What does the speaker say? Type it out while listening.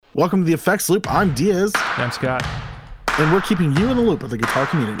Welcome to the Effects Loop. I'm Diaz. I'm Scott. And we're keeping you in the loop with the guitar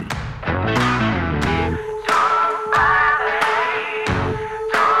community.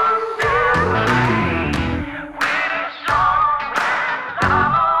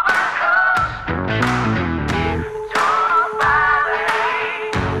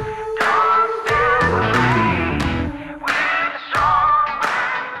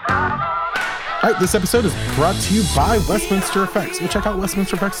 All right, this episode is brought to you by Westminster Effects. Go check out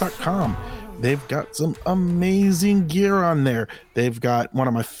westminstereffects.com. They've got some amazing gear on there. They've got one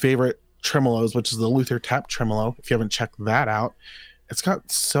of my favorite tremolos, which is the Luther Tap Tremolo. If you haven't checked that out, it's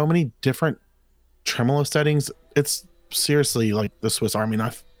got so many different tremolo settings. It's seriously like the Swiss Army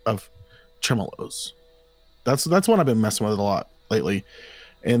knife of tremolos. That's one I've been messing with a lot lately.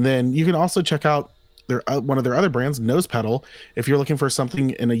 And then you can also check out their one of their other brands, Nose Pedal, if you're looking for something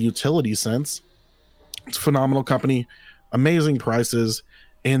in a utility sense. It's a phenomenal company, amazing prices,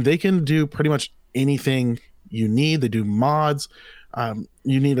 and they can do pretty much anything you need. They do mods.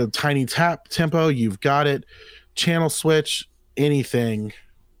 You need a tiny tap tempo, you've got it. Channel switch, anything.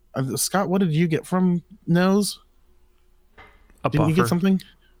 Scott, what did you get from Nose? Didn't you get something?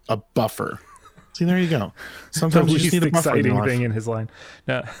 A buffer. See, there you go. Sometimes you just need a buffer. Exciting thing in his line.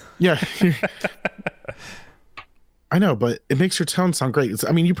 No. Yeah. I know, but it makes your tone sound great.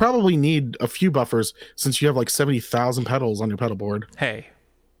 I mean, you probably need a few buffers since you have like 70,000 pedals on your pedal board. Hey.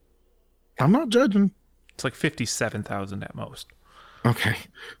 I'm not judging. It's like 57,000 at most. Okay.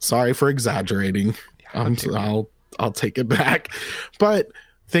 Sorry for exaggerating. I'll take it back. But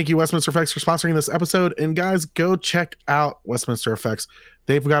thank you, Westminster Effects, for sponsoring this episode. And guys, go check out Westminster Effects.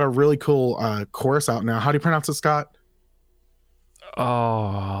 They've got a really cool chorus out now. How do you pronounce it, Scott?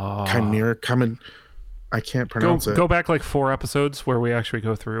 Oh. Chimera coming. I can't pronounce it. Go back like 4 episodes where we actually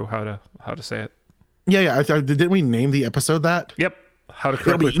go through how to say it. Yeah. Didn't we name the episode that? Yep. How to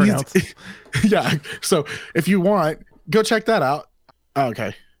correctly pronounce. Yeah. So if you want, go check that out.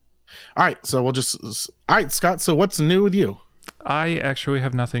 Okay. All right. So all right, Scott. So what's new with you? I actually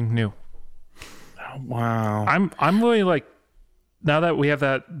have nothing new. Oh, wow. I'm really like, now that we have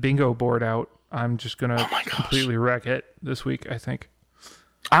that bingo board out, I'm just gonna completely wreck it this week, I think.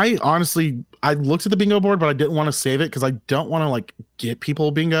 I looked at the bingo board, but I didn't want to save it because I don't want to like get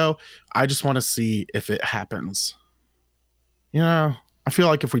people bingo. I just want to see if it happens. I feel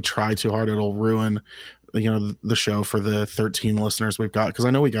like if we try too hard, it'll ruin, the show for the 13 listeners we've got. Because I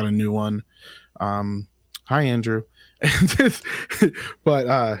know we got a new one. Hi, Andrew.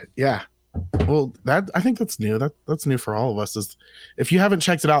 But yeah. Well, I think that's new. That's new for all of us. Is if you haven't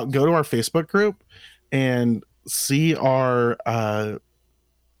checked it out, go to our Facebook group and see our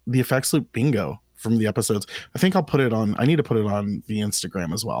the Effects Loop bingo from the episodes. I think I'll put it on. I need to put it on the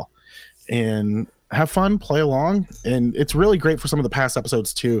Instagram as well, and have fun, play along. And it's really great for some of the past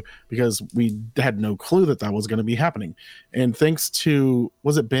episodes too, because we had no clue that was going to be happening. And thanks to,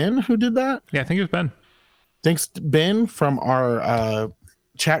 was it Ben who did that? Yeah, I think it was Ben. Thanks to Ben from our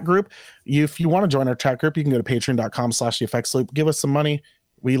chat group. If you want to join our chat group, you can go to patreon.com/theeffectsloop. Give us some money.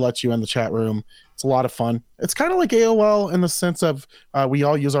 We let you in the chat room. It's a lot of fun. It's kind of like AOL in the sense of we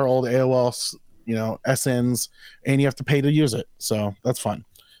all use our old AOL, SNs, and you have to pay to use it. So that's fun.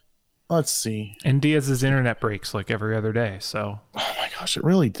 Let's see. And Diaz's internet breaks like every other day. So. Oh my gosh, it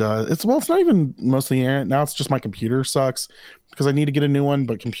really does. It's not even mostly internet now. It's just my computer sucks because I need to get a new one,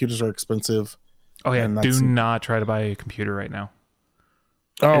 but computers are expensive. Oh yeah, do not try to buy a computer right now.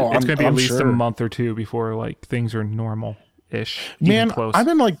 Oh, it's going to be at least a month or two before like things are normal. Man, close. I've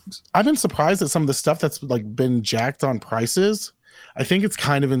been surprised at some of the stuff that's like been jacked on prices. I think it's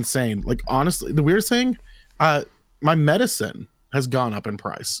kind of insane. Like honestly, the weirdest thing, my medicine has gone up in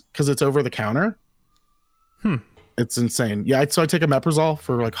price because it's over the counter. It's insane. Yeah, so I take omeprazole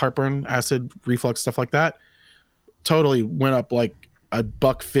for like heartburn, acid reflux, stuff like that. Totally went up like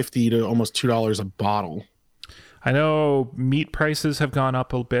 $1.50 to almost $2 a bottle. I know meat prices have gone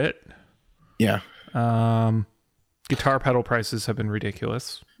up a bit. Yeah. Guitar pedal prices have been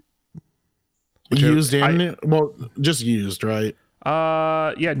ridiculous. Just used, right?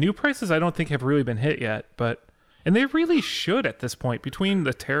 Yeah, new prices I don't think have really been hit yet, and they really should at this point. Between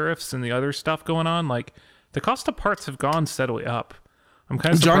the tariffs and the other stuff going on, like the cost of parts have gone steadily up. I'm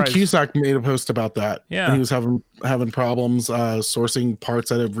kind of surprised. John Cusack made a post about that. Yeah, and he was having problems sourcing parts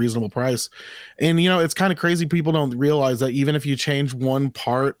at a reasonable price, and it's kind of crazy. People don't realize that even if you change one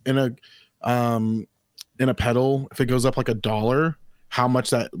part in a pedal, if it goes up like $1, how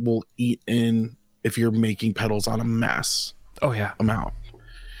much that will eat in if you're making pedals on a mass amount.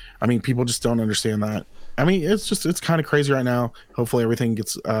 I mean, people just don't understand that. I mean, it's kind of crazy right now. Hopefully everything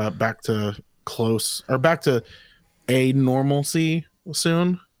gets back to a normalcy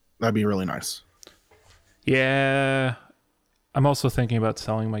soon. That'd be really nice. Yeah. I'm also thinking about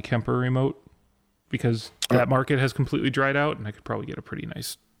selling my Kemper remote because that market has completely dried out and I could probably get a pretty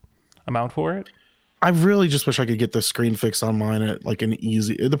nice amount for it. I really just wish I could get the screen fixed on mine at like an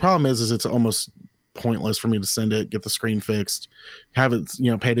easy. The problem is it's almost pointless for me to send it, get the screen fixed, have it,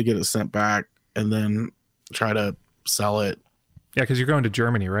 pay to get it sent back, and then try to sell it. Yeah, because you're going to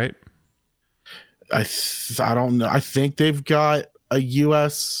Germany, right? I don't know. I think they've got a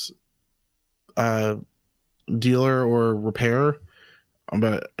U.S. Dealer or repair,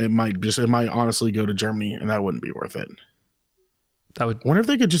 but it might honestly go to Germany, and that wouldn't be worth it. I wonder if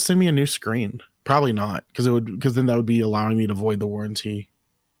they could just send me a new screen. Probably not, because then that would be allowing me to void the warranty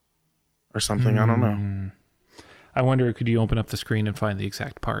or something. I don't know. I wonder, could you open up the screen and find the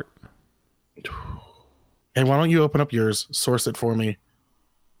exact part? Hey, why don't you open up yours, source it for me,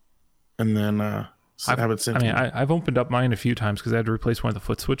 and then have it sent to me. I've opened up mine a few times because I had to replace one of the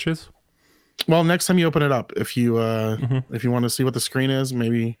foot switches. Well, next time you open it up, if you if you want to see what the screen is,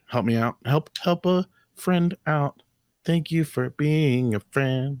 maybe help me out. Help a friend out. Thank you for being a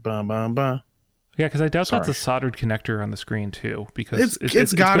friend. Bah, bah, bah. Yeah, because I doubt that's a soldered connector on the screen too. Because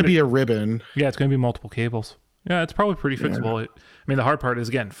it's got to be a ribbon. Yeah, it's going to be multiple cables. Yeah, it's probably pretty fixable. Yeah. The hard part is,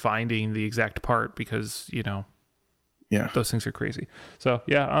 again, finding the exact part because, those things are crazy. So,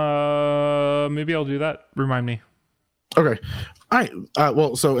 yeah, maybe I'll do that. Remind me. Okay. All right.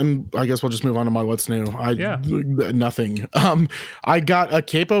 And I guess we'll just move on to my what's new. Nothing. I got a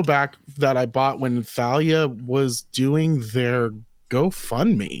capo back that I bought when Thalia was doing their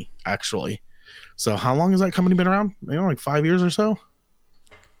GoFundMe, actually. So how long has that company been around? Like 5 years or so?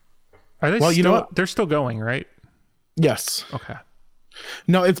 Are they still, you know what? They're still going, right? Yes. Okay.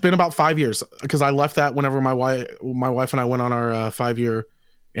 No, it's been about 5 years because I left that whenever my wife and I went on our 5-year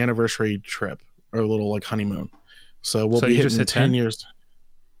anniversary trip, or a little like honeymoon. So we'll be hitting 10 years.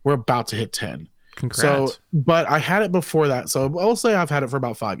 We're about to hit 10. Congrats. So, but I had it before that. So I'll say I've had it for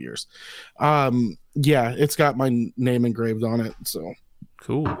about 5 years. Yeah, it's got my name engraved on it. So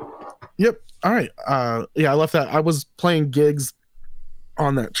cool. Yep. All right. Yeah, I left that. I was playing gigs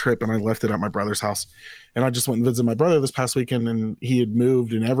on that trip and I left it at my brother's house. And I just went and visited my brother this past weekend, and he had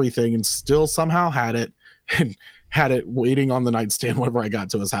moved and everything and still somehow had it and had it waiting on the nightstand whenever I got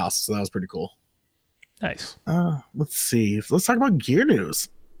to his house. So that was pretty cool. Nice. Let's see. Let's talk about gear news.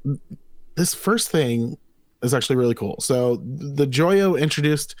 This first thing is actually really cool. So the Joyo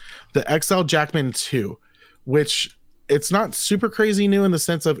introduced the XL Jackman 2, which it's not super crazy new in the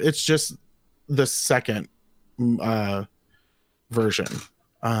sense of it's just the second version.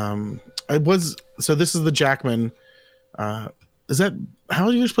 This is the Jackman. Is that how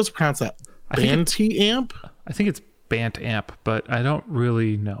are you supposed to pronounce that? Banty amp? I think it's Bant amp, but I don't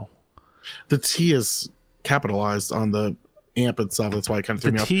really know. The T is capitalized on the amp itself. That's why I kind of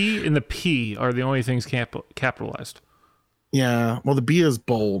threw me off. The T and the P are the only things capitalized. Yeah. Well, the B is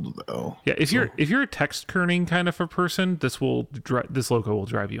bold though. Yeah. If you're a text kerning kind of a person, this logo will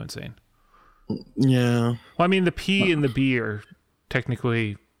drive you insane. Yeah. Well, the P and the B are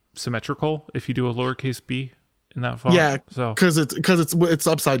technically symmetrical if you do a lowercase b in that font. Yeah, so because it's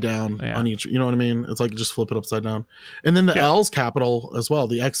upside down on each. You know what I mean? It's like just flip it upside down, and then the L's capital as well.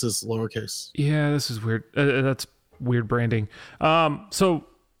 The X is lowercase. Yeah, this is weird. That's weird branding. So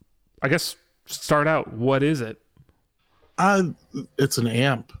I guess start out. What is it? It's an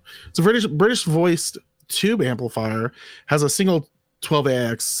amp. It's a British voiced tube amplifier. Has a single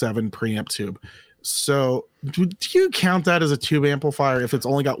 12AX7 preamp tube. So do you count that as a tube amplifier if it's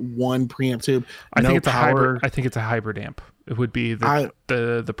only got one preamp tube? I think it's a hybrid. I think it's a hybrid amp. It would be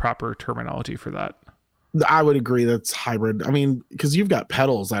the proper terminology for that. I would agree that's hybrid. Because you've got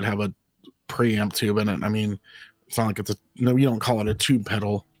pedals that have a preamp tube in it. It's not like you don't call it a tube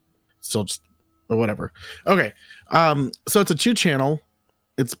pedal. Still just or whatever. Okay. So it's a 2-channel.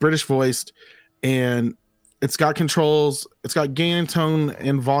 It's British voiced, and it's got controls. It's got gain and tone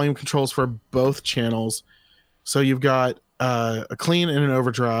and volume controls for both channels. So you've got a clean and an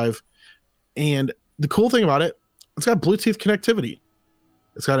overdrive. And the cool thing about it, it's got Bluetooth connectivity.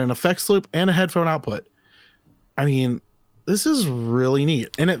 It's got an effects loop and a headphone output. This is really neat.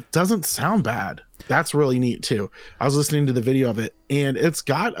 And it doesn't sound bad. That's really neat too. I was listening to the video of it, and it's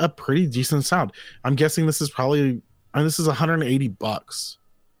got a pretty decent sound. I'm guessing this is $180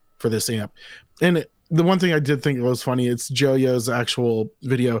 for this amp. And the one thing I did think was funny, it's Joyo's actual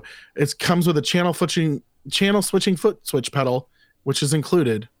video. It comes with a channel switching foot switch pedal, which is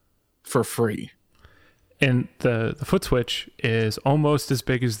included for free. And the foot switch is almost as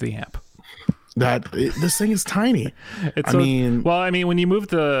big as the amp. This thing is tiny. When you move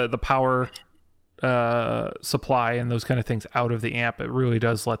the power supply and those kind of things out of the amp, it really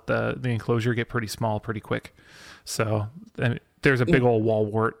does let the enclosure get pretty small pretty quick. So there's a big old wall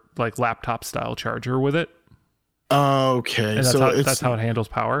wart, like laptop style charger with it. Okay. And that's So how it handles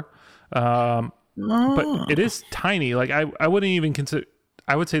power. But it is tiny. Like I wouldn't even consider,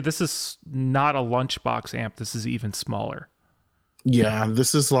 I would say this is not a lunchbox amp. This is even smaller. Yeah,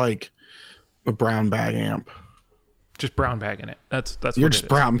 this is like a brown bag amp. Just brown bagging it. That's You're what just it is.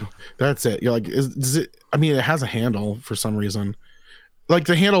 brown. That's it. You're like, is it? I mean, it has a handle for some reason. Like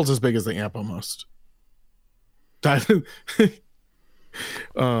the handle's as big as the amp almost.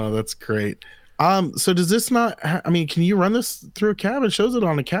 Oh, that's great. So does this not? I mean, can you run this through a cab? It shows it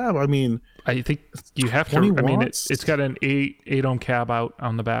on a cab. I mean, I think you have to. 20 I mean, watts? it's got an 8 ohm cab out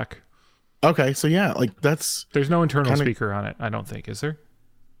on the back. okay, so yeah, like that's There's no internal Kinda- speaker on it. I don't think, is there?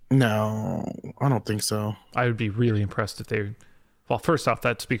 no, I don't think so. I would be really impressed if they. Well, first off,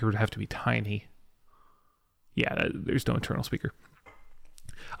 that speaker would have to be tiny. Yeah, there's no internal speaker.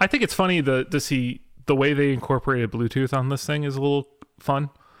 I think it's funny to see the way they incorporated Bluetooth on this thing is a little fun.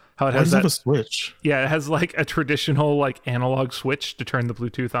 How it Why has does it have that. a switch? Yeah, it has like a traditional like analog switch to turn the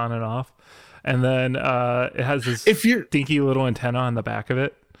Bluetooth on and off, and then it has this If you're dinky little antenna on the back of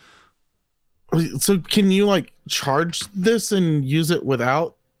it. so, can you like charge this and use it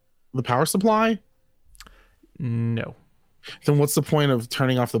without the power supply? No. Then what's the point of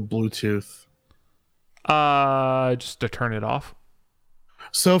turning off the Bluetooth? Just to turn it off.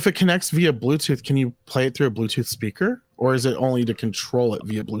 So if it connects via Bluetooth, can you play it through a Bluetooth speaker, or is it only to control it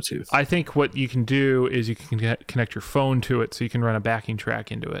via Bluetooth? I think what you can do is you can connect your phone to it, so you can run a backing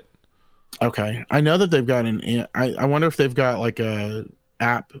track into it. Okay, I know that they've got I wonder if they've got like a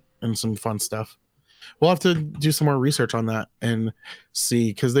app and some fun stuff. We'll have to do some more research on that and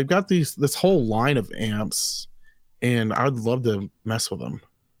see, because they've got this whole line of amps, and I'd love to mess with them.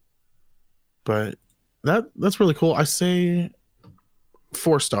 But that's really cool. I say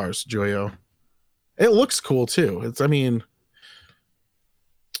 4 stars, Joyo. It looks cool too. I mean,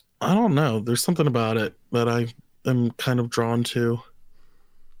 I don't know. There's something about it that I am kind of drawn to.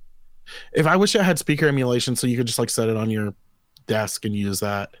 If I wish it had speaker emulation, so you could just like set it on your desk and use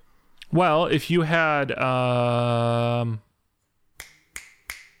that. Well, if you had, we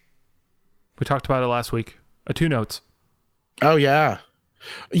talked about it last week, a 2 notes. Oh yeah,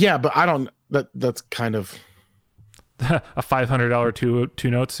 but I don't. That's kind of A $500 two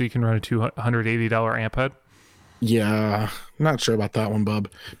notes, so you can run a $280 amp head. yeah. Not sure about that one, bub.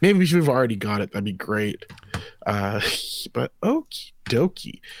 Maybe if you've already got it, that'd be great. But okie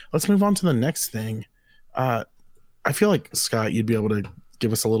dokie. Let's move on to the next thing. I feel like Scott, you'd be able to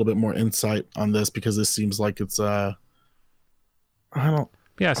give us a little bit more insight on this, because this seems like it's I don't.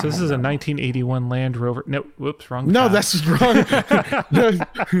 Yeah, so this is a 1981 Land Rover. No, whoops, wrong. No, tab. that's wrong.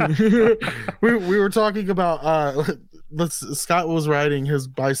 we were talking about Scott was riding his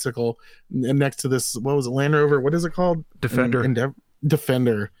bicycle and next to this, what was it, Land Rover? What is it called? Defender.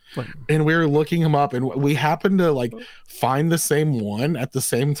 Defender. And we were looking him up, and we happened to like find the same one at the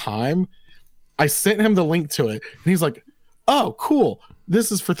same time. I sent him the link to it, and he's like, "Oh, cool!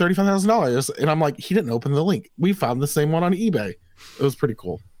 This is for $35,000." And I'm like, "He didn't open the link. We found the same one on eBay." It was pretty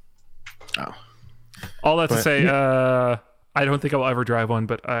cool. Oh. All that to say, I don't think I'll ever drive one,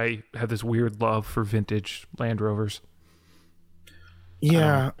 but I have this weird love for vintage Land Rovers.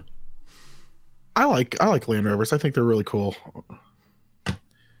 Yeah. I like Land Rovers. I think they're really cool. All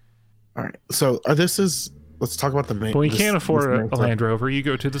right. So let's talk about the main. But when you can't afford a Land Rover, you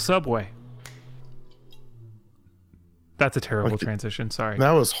go to the Subway. That's a terrible transition. Sorry.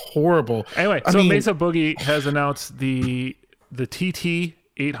 That was horrible. Anyway, so Mesa Boogie has announced the TT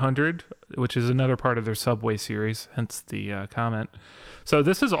 800, which is another part of their Subway series, hence the comment. So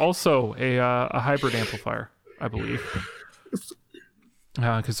this is also a hybrid amplifier, I believe.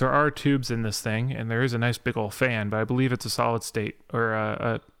 Because there are tubes in this thing, and there is a nice big old fan, but I believe it's a solid state,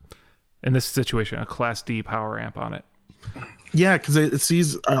 or in this situation, a Class D power amp on it. Yeah, because it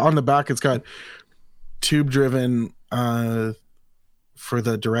sees on the back, it's got tube driven for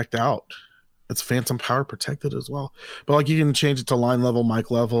the direct out. It's phantom power protected as well, but like you can change it to line level,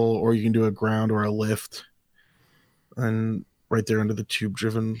 mic level, or you can do a ground or a lift, and right there under the tube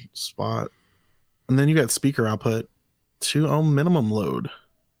driven spot. And then you got speaker output, 2 ohm minimum load.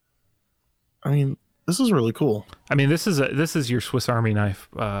 I mean, this is really cool. I mean, this is your Swiss Army knife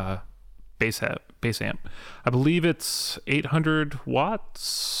bass amp. I believe it's 800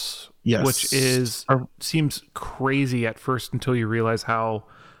 watts. Yes, which seems crazy at first until you realize how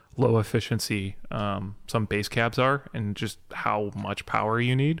low efficiency some bass cabs are, and just how much power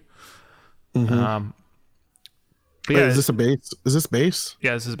you need. Mm-hmm. But yeah, is this a bass? Is this bass?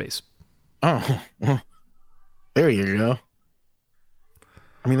 Yeah, this is bass. Oh, well, there you go.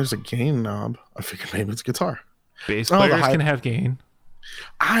 I mean, there's a gain knob. I figured maybe it's guitar. Bass players can have gain.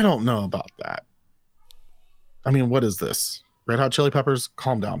 I don't know about that. I mean, what is this? Red Hot Chili Peppers?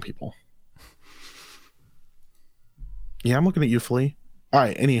 Calm down, people. Yeah, I'm looking at you, Flea. All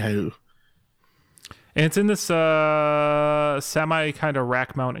right, anywho. And it's in this semi kind of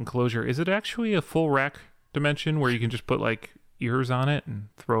rack mount enclosure. Is it actually a full rack dimension where you can just put like ears on it and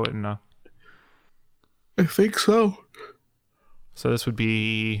throw it in a... I think so. So this would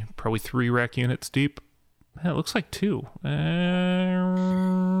be probably 3 rack units deep. Yeah, it looks like 2. I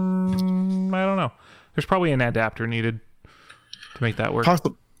don't know. There's probably an adapter needed to make that work.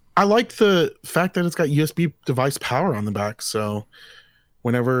 I like the fact that it's got USB device power on the back. So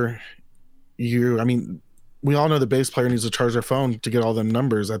whenever I mean, we all know the bass player needs to charge their phone to get all them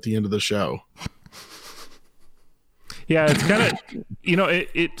numbers at the end of the show. Yeah, it's kind of,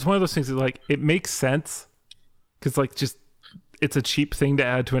 it's one of those things that like, it makes sense because like just, it's a cheap thing to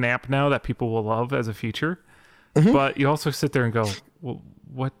add to an amp now that people will love as a feature. Mm-hmm. But you also sit there and go, well,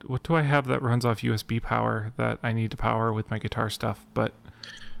 what do I have that runs off USB power that I need to power with my guitar stuff? But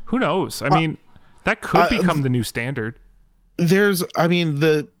who knows? I mean, that could become the new standard.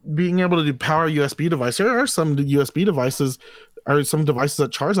 The being able to do power USB device. There are some USB devices or some devices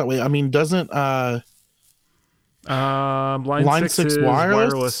that charge that way. I mean, doesn't Line 6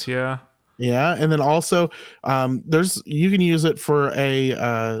 wireless, yeah. Yeah, and then also you can use it for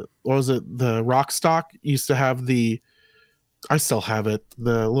a what was it? The Rockstock used to have I still have it,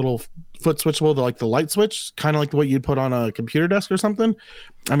 the little foot switchable, the light switch, kind of like what you'd put on a computer desk or something.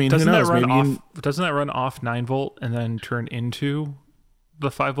 I mean, doesn't who knows? Doesn't that run off 9 volt and then turn into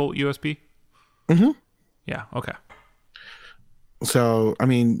the 5 volt USB? Mm-hmm. Yeah. Okay. So, I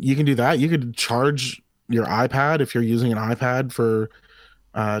mean, you can do that. You could charge your iPad if you're using an iPad for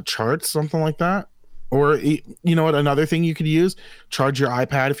charts, something like that. Or you know what? Another thing you could use: charge your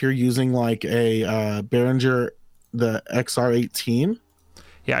iPad if you're using like a Behringer, the XR18.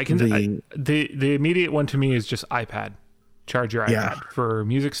 Yeah, I can. The immediate one to me is just iPad. Charge your iPad for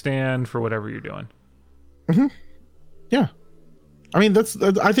music stand, for whatever you're doing. Mm-hmm. Yeah, I mean I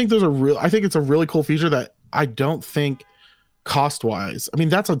think it's a really cool feature that I don't think cost wise. I mean,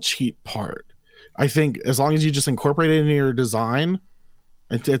 that's a cheap part. I think as long as you just incorporate it into your design,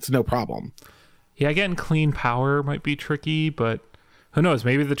 it's no problem. Yeah, getting clean power might be tricky, but who knows?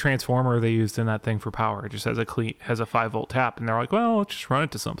 Maybe the transformer they used in that thing for power just has a 5 volt tap, and they're like, well, let's just run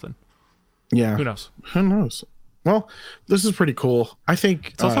it to something. Yeah. Who knows? Who knows? Well, this is pretty cool. I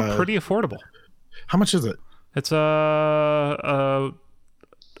think it's also pretty affordable. How much is it? It's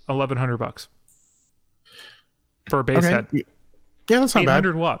 $1,100 for a bass head. Yeah, that's not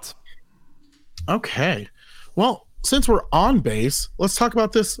 800 bad. watts. Okay. Well, since we're on bass, let's talk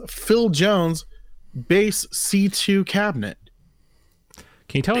about this Phil Jones bass C2 cabinet.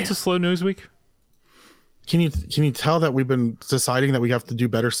 Can you tell it's a slow news week? Can you tell that we've been deciding that we have to do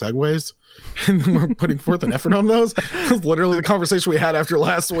better segues and we're putting forth an effort on those? That's literally the conversation we had after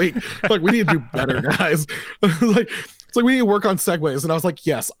last week. Like, we need to do better, guys. It's like we need to work on segues. And I was like,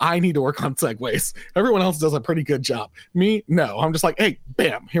 yes, I need to work on segues. Everyone else does a pretty good job. Me, no. I'm just like, hey,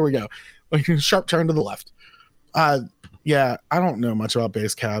 bam, here we go. Like, sharp turn to the left. Yeah, I don't know much about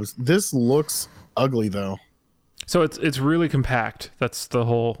bass cabs. This looks ugly though. So it's really compact. That's the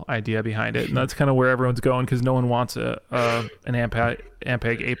whole idea behind it, and that's kind of where everyone's going because no one wants an Ampeg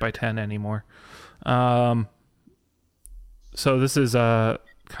 8x10 anymore. So this is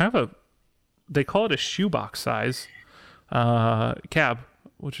kind of they call it a shoebox size cab,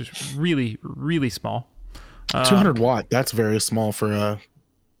 which is really, really small. 200 watt. That's very small for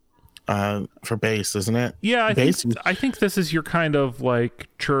bass, isn't it? Yeah, I think this is your kind of like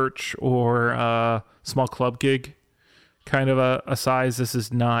church or small club gig kind of a size. This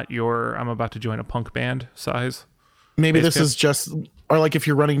is not your I'm about to join a punk band size. Maybe this is just, or like if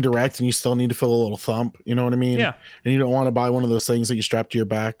you're running direct and you still need to feel a little thump, you know what I mean? Yeah. And you don't want to buy one of those things that you strap to your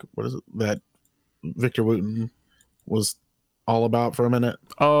back. What is it that Victor Wooten was all about for a minute?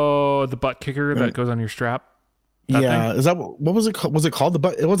 Oh, the butt kicker that goes on your strap. Yeah, thing? Is that what was it called? Was it called the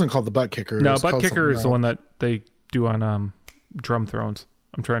butt? It wasn't called the butt kicker. No, butt kicker is the one that they do on drum thrones.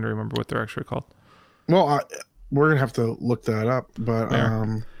 I'm trying to remember what they're actually called. Well, we're gonna have to look that up. But I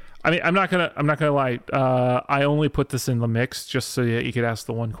mean, I'm not gonna lie. I only put this in the mix just so that you could ask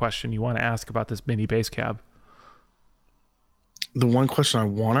the one question you want to ask about this mini bass cab. The one question I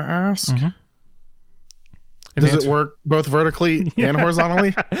want to ask. Mm-hmm. Does it work both vertically and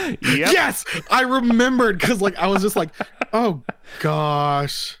horizontally? Yep. Yes, I remembered because like I was just like, oh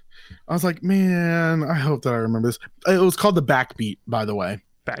gosh, I was like, man, I hope that I remember this. It was called the Backbeat, by the way.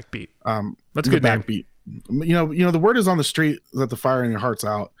 Backbeat. That's a The good name. backbeat. The word is on the street that the fire in your heart's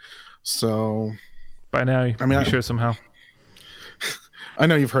out. So By now, you should somehow. I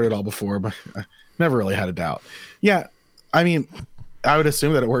know you've heard it all before, but I never really had a doubt. Yeah, I mean, I would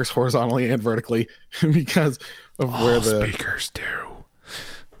assume that it works horizontally and vertically because of where the speakers do.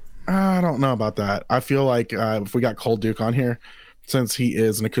 I don't know about that. I feel like if we got Cole Duke on here, since he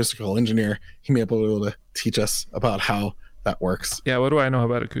is an acoustical engineer, he may be able to teach us about how that works. Yeah, what do I know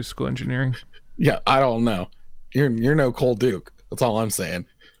about acoustical engineering? Yeah, I don't know. You're no Cole Duke. That's all I'm saying.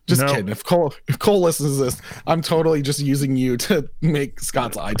 Just kidding. If Cole listens to this, I'm totally just using you to make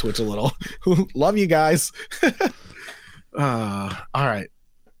Scott's eye twitch a little. Love you guys. All right.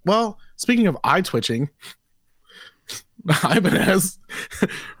 Well, speaking of eye twitching, Ibanez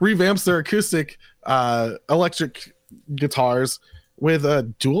revamps their acoustic electric guitars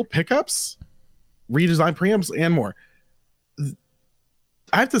with dual pickups, redesigned preamps, and more.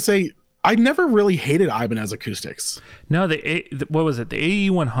 I have to say, I never really hated Ibanez acoustics. No, what was it? The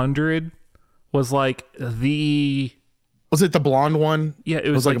AE100 was like the... Was it the blonde one? Yeah,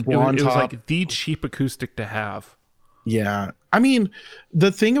 it was like a blonde top. It was like the cheap acoustic to have. Yeah. I mean,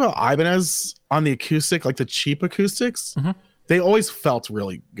 the thing about Ibanez on the acoustic, like the cheap acoustics, they always felt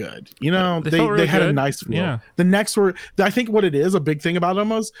really good. They had a nice feel. Yeah. The necks were, I think what it is, a big thing about them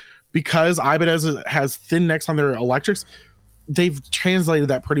was because Ibanez has thin necks on their electrics, they've translated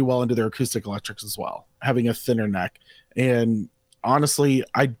that pretty well into their acoustic electrics as well, having a thinner neck. And honestly,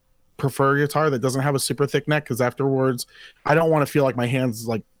 I prefer a guitar that doesn't have a super thick neck because afterwards, I don't want to feel like my hands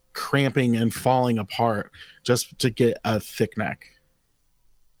like cramping and falling apart just to get a thick neck.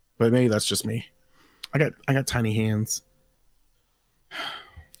 But maybe that's just me. I got tiny hands.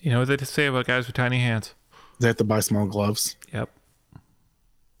 You know what they say about guys with tiny hands? They have to buy small gloves. Yep.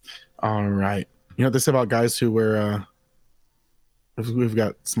 All right. You know what they say about guys who wear we've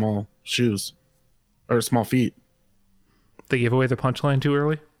got small shoes or small feet? They gave away the punchline too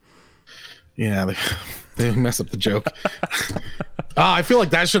early? Yeah, they mess up the joke. I feel like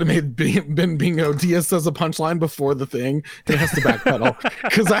that should have been bingo. Diaz says a punchline before the thing. It has to backpedal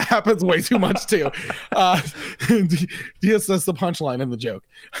because that happens way too much too. Diaz says the punchline in the joke.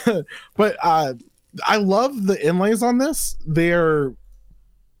 But I love the inlays on this. They're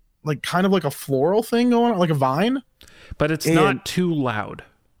like kind of like a floral thing going on, like a vine. But it's not too loud.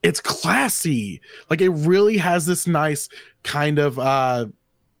 It's classy. Like it really has this nice kind of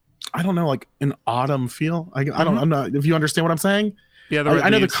I don't know, like an autumn feel. I'm not, if you understand what I'm saying. Yeah, I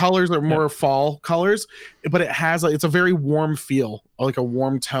know the colors are more fall colors, but it's a very warm feel, like a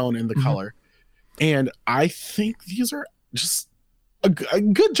warm tone in the color. And I think these are just a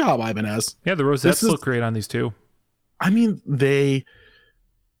good job, Ibanez. Yeah, the rosettes look great on these too. I mean, the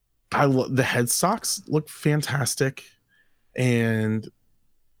headstocks look fantastic, and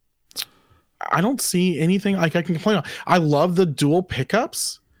I don't see anything like I can complain on. I love the dual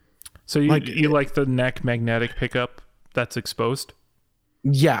pickups. So you like the neck magnetic pickup that's exposed?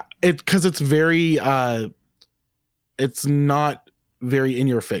 Yeah, because it's very it's not very in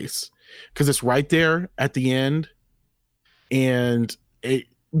your face because it's right there at the end, and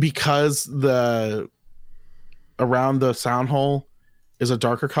because the around the sound hole is a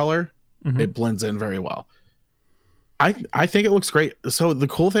darker color, it blends in very well. I think it looks great. So the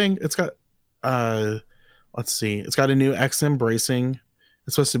cool thing, it's got let's see, it's got a new XM bracing.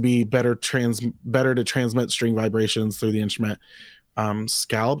 It's supposed to be better to transmit string vibrations through the instrument.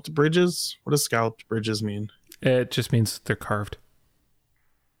 Scalloped bridges. What does scalloped bridges mean? It just means they're carved.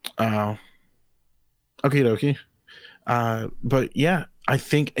 Oh. Okie dokie. But yeah, I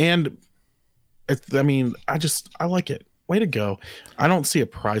think, and I like it. Way to go. I don't see a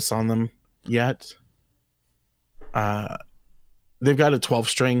price on them yet. They've got a 12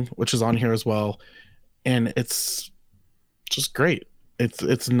 string, which is on here as well. And it's just great.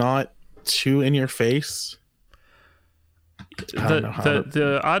 It's not too in your face.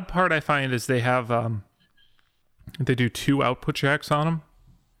 The odd part I find is they have they do 2 output jacks on them.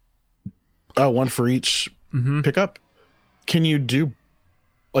 Oh, one for each pickup. Can you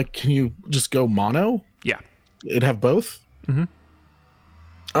just go mono? Yeah. It'd have both?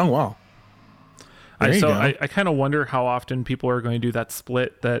 Oh wow. I kind of wonder how often people are going to do that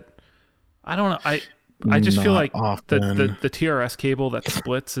split. That I don't know. I just feel like the TRS cable that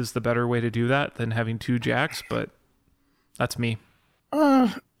splits is the better way to do that than having 2 jacks, but that's me.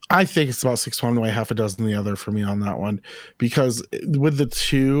 I think it's about 6 one way, half a dozen the other for me on that one, because with the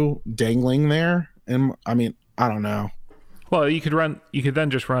 2 dangling there, and I mean, I don't know. Well, you could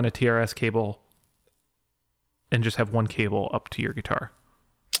then just run a TRS cable and just have one cable up to your guitar.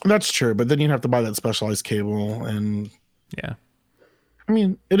 That's true, but then you'd have to buy that specialized cable, and yeah. I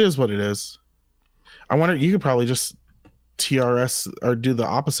mean, it is what it is. I wonder, you could probably just TRS or do the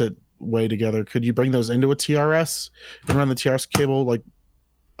opposite way together. Could you bring those into a TRS and run the TRS cable like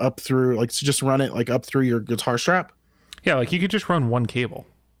up through, like so just run it like up through your guitar strap? Yeah, like you could just run one cable.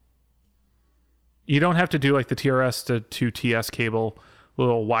 You don't have to do like the TRS to TS cable,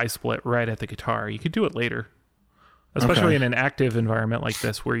 little Y split right at the guitar. You could do it later, especially in an active environment like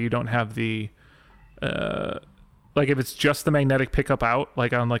this where you don't have the, like if it's just the magnetic pickup out,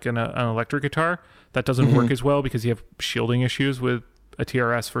 like on like an electric guitar, that doesn't work as well because you have shielding issues with a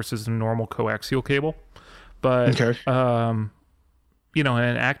TRS versus a normal coaxial cable. But you know, in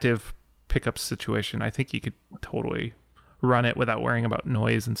an active pickup situation, I think you could totally run it without worrying about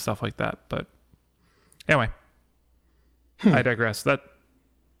noise and stuff like that. But anyway, I digress. That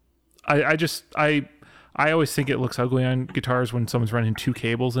I always think it looks ugly on guitars when someone's running two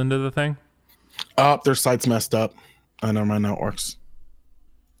cables into the thing. Oh, their site's messed up. I never mind, now it works.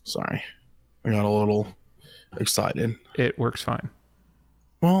 Sorry. I got a little excited. It works fine.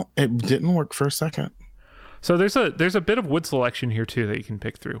 Well, it didn't work for a second. So there's a bit of wood selection here too that you can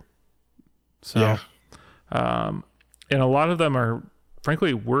pick through. So, yeah. And a lot of them are,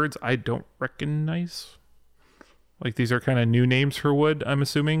 frankly, words I don't recognize. Like these are kind of new names for wood, I'm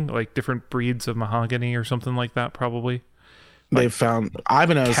assuming, like different breeds of mahogany or something like that, probably. Like they've found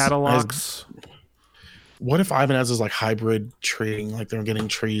Ibanez catalogs. What if Ibanez is like hybrid treeing, like they're getting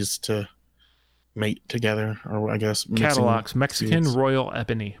trees to mate together, or I guess catalogs, Mexican seeds. Royal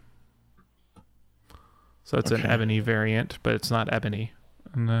Ebony. So it's an ebony variant, but it's not ebony.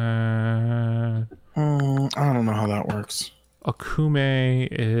 And then I don't know how that works. Akume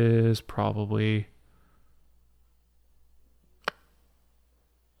is probably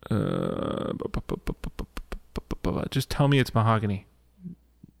just tell me it's mahogany.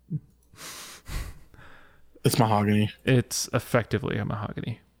 It's mahogany. It's effectively a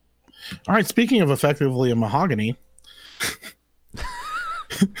mahogany. All right, speaking of effectively a mahogany,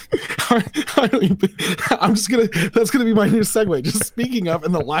 I'm just gonna, that's gonna be my new segue. Just speaking of,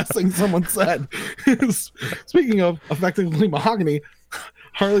 and the last thing someone said is, speaking of effectively mahogany,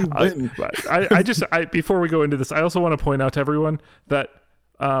 Harley Benton. I before we go into this, I also want to point out to everyone that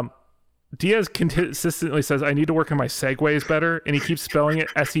Diaz consistently says I need to work on my segues better, and he keeps spelling it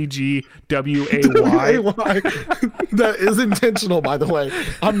Segway. That is intentional, by the way.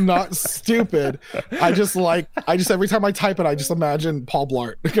 I'm not stupid. I just every time I type it, I just imagine Paul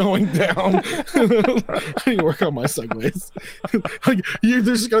Blart going down. I need to work on my segues. Like, there's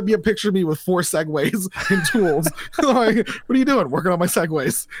just gonna be a picture of me with 4 segues and tools. Like, what are you doing? Working on my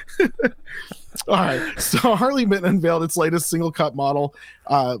segues. All right, so Harley Benton unveiled its latest single cut model,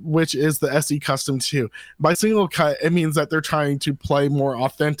 which is the SE Custom 2. By single cut, it means that they're trying to play more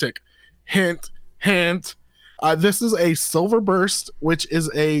authentic. Hint, hint. This is a silver burst, which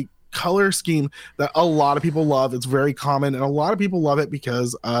is a color scheme that a lot of people love. It's very common, and a lot of people love it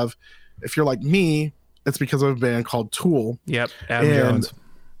because of, if you're like me, it's because of a band called Tool. Yep,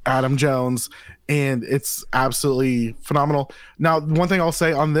 Adam Jones. And it's absolutely phenomenal. Now, one thing I'll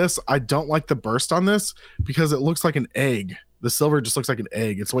say on this, I don't like the burst on this because it looks like an egg. The silver just looks like an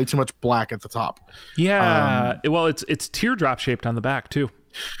egg. It's way too much black at the top. Yeah. Well, it's teardrop shaped on the back too.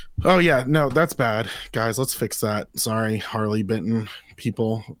 Oh yeah, no, that's bad, guys. Let's fix that. Sorry, Harley Benton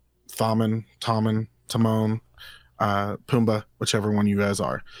people, Tomon, Pumbaa, whichever one you guys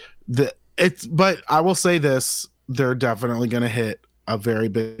are. But I will say this: they're definitely going to hit a very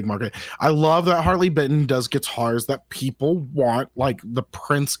big market. I love that Harley Benton does guitars that people want, like the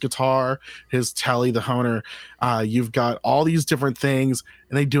Prince guitar, his Telly, the Honer. You've got all these different things,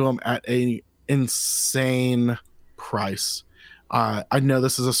 and they do them at a insane price. I know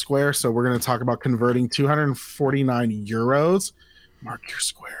this is a square, so we're going to talk about converting 249 euros. Mark your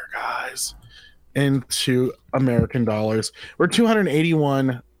square, guys, into American dollars. We're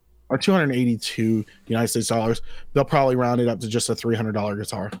 281 or 282 United States dollars. They'll probably round it up to just a $300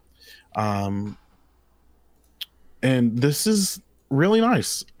 guitar. And this is really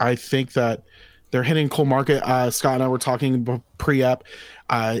nice. I think that they're hitting cool market. Scott and I were talking pre-app.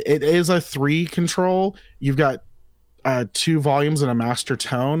 It is a 3 control. You've got 2 volumes and a master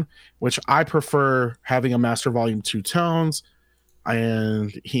tone, which I prefer having a master volume 2 tones.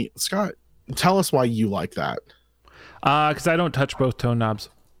 And Scott, tell us why you like that. Because I don't touch both tone knobs,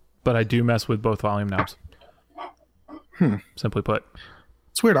 but I do mess with both volume knobs. Simply put.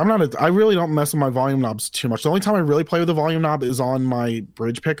 It's weird. I really don't mess with my volume knobs too much. The only time I really play with the volume knob is on my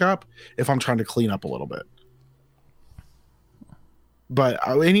bridge pickup if I'm trying to clean up a little bit. But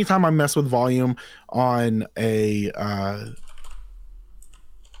anytime I mess with volume on a oh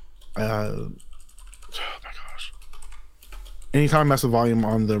my gosh, anytime I mess with volume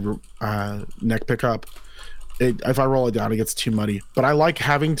on the neck pickup, if I roll it down, it gets too muddy. But I like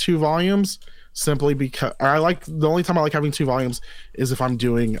having two volumes simply because the only time I like having two volumes is if I'm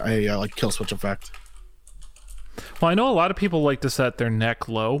doing a like kill switch effect. Well, I know a lot of people like to set their neck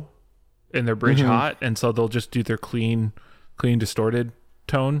low and their bridge hot, and so they'll just do their clean distorted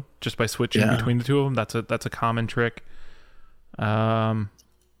tone just by switching between the two of them. That's a common trick.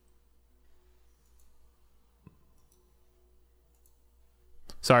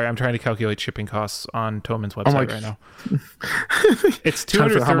 Sorry, I'm trying to calculate shipping costs on Toman's website right now. It's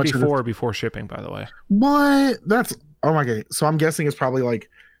 $234 before shipping, by the way. What? That's oh my god. So I'm guessing it's probably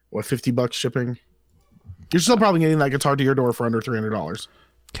like what, $50 shipping. You're still probably getting that guitar to your door for under $300.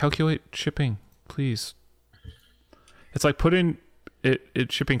 Calculate shipping, please. It's like put in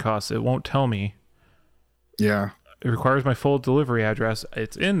it shipping costs. It won't tell me. Yeah. It requires my full delivery address.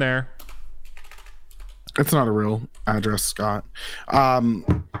 It's in there. It's not a real address, Scott.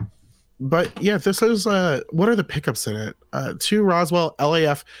 But yeah, this is what are the pickups in it? Two Roswell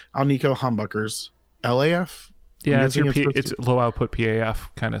LAF Alnico humbuckers. LAF? Yeah, it's low output PAF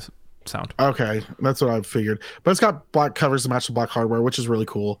kind of sound. Okay, that's what I figured. But it's got black covers to match the black hardware, which is really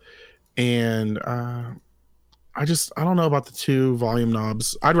cool. And I don't know about the two volume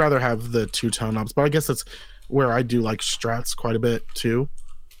knobs. I'd rather have the two tone knobs, but I guess that's where I do like Strats quite a bit too.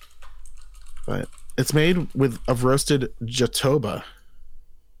 But it's made of roasted jatoba.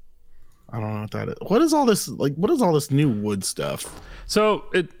 I don't know what that is. What is all this like? What is all this new wood stuff? So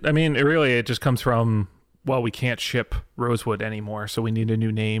it just comes from, well, we can't ship rosewood anymore, so we need a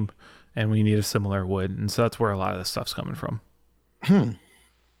new name and we need a similar wood, and so that's where a lot of this stuff's coming from.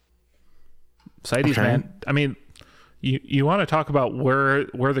 CITES, man. I mean, you want to talk about where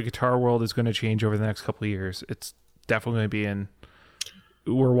the guitar world is going to change over the next couple of years? It's definitely going to be in.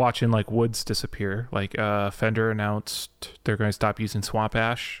 We're watching like woods disappear. Like Fender announced they're going to stop using swamp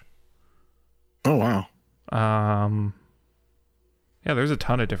ash. Oh wow. Yeah, there's a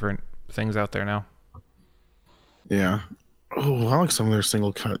ton of different things out there now. Yeah. Oh, I like some of their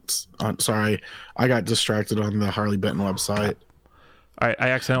single cuts. Sorry, I got distracted on the Harley Benton website. I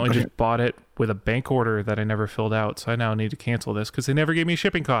accidentally just bought it with a bank order that I never filled out, so I now need to cancel this because they never gave me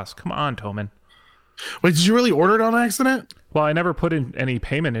shipping costs. Come on, Toman. Wait, did you really order it on accident? Well, I never put in any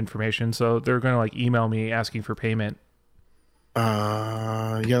payment information, so they're going to like email me asking for payment.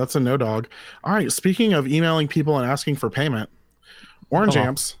 Yeah, that's a no dog. All right, speaking of emailing people and asking for payment, Orange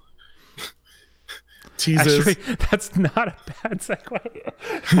Amps teases. Actually, that's not a bad segue.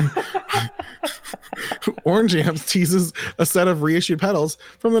 Orange Amps teases a set of reissued pedals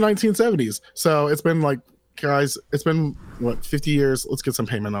from the 1970s. So it's been like, guys, it's been what, 50 years? Let's get some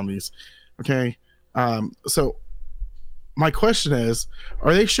payment on these. Okay. So my question is,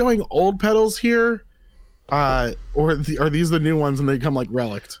 are they showing old pedals here? Or are these the new ones and they come like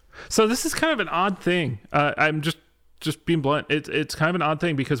relict? So this is kind of an odd thing. I'm just being blunt. It's kind of an odd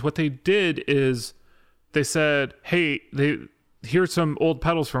thing because what they did is they said, hey, here's some old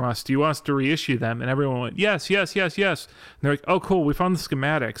pedals from us. Do you want us to reissue them? And everyone went, yes. And they're like, oh, cool. We found the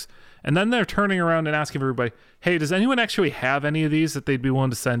schematics. And then they're turning around and asking everybody, hey, does anyone actually have any of these that they'd be willing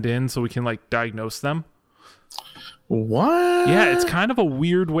to send in so we can like diagnose them? What? Yeah, it's kind of a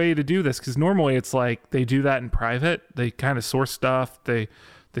weird way to do this because normally it's like they do that in private. They kind of source stuff. They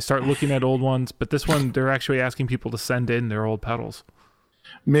start looking at old ones. But this one, they're actually asking people to send in their old pedals.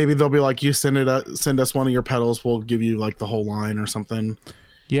 Maybe they'll be like, you send us one of your pedals, we'll give you like the whole line or something.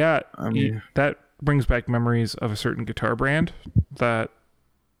 Yeah, I mean, that brings back memories of a certain guitar brand that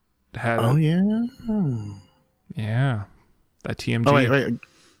had. Oh yeah, that TMG. Oh wait,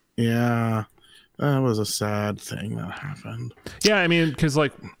 yeah, that was a sad thing that happened. Yeah, I mean, because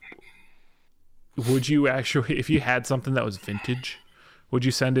like, would you actually, if you had something that was vintage, would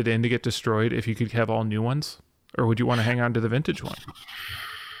you send it in to get destroyed if you could have all new ones? Or would you want to hang on to the vintage one?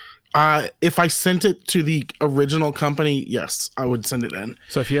 If I sent it to the original company, yes, I would send it in.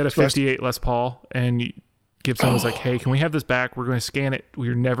 So if you had a 58 Les Paul and Gibson was like, hey, can we have this back? We're going to scan it.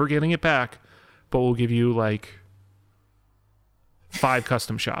 We're never getting it back, but we'll give you like 5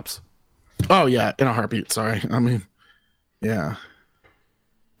 custom shops. Oh, yeah, in a heartbeat. Sorry. I mean, yeah.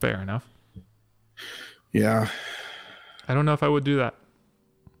 Fair enough. Yeah. I don't know if I would do that.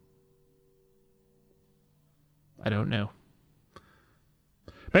 I don't know.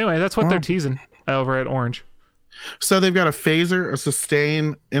 But anyway, that's what they're teasing over at Orange. So they've got a phaser, a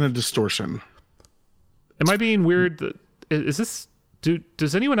sustain, and a distortion. Am I being weird? Is this?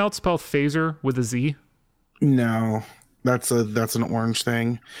 Does anyone else spell phaser with a Z? No, that's an Orange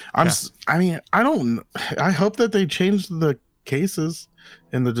thing. I hope that they change the cases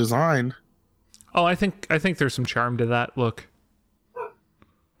in the design. Oh, I think there's some charm to that look.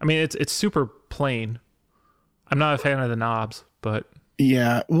 I mean, it's super plain. I'm not a fan of the knobs, but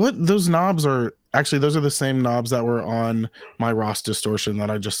Yeah, what those knobs are actually, those are the same knobs that were on my Ross distortion that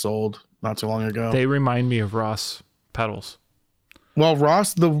I just sold not too long ago. they remind me of Ross pedals. Well,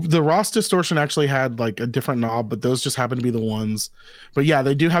 Ross, the Ross distortion actually had like a different knob, but those just happen to be the ones. But yeah,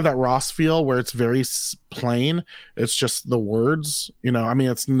 they do have that Ross feel where it's very plain. It's just the words, I mean,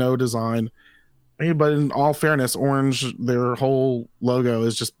 it's no design. But in all fairness, Orange, their whole logo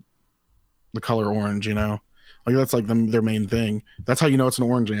is just the color orange, like that's like their main thing. That's how you know it's an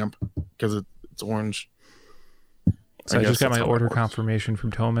orange amp, because it's orange. So I just got my order confirmation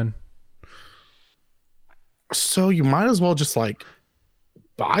from Toman. So you might as well just like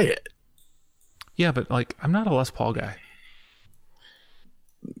buy it. Yeah, but like I'm not a Les Paul guy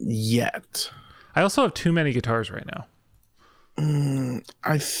Yet. I also have too many guitars right now.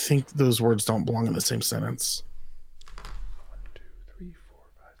 I think those words don't belong in the same sentence. 1, 2, 3, 4,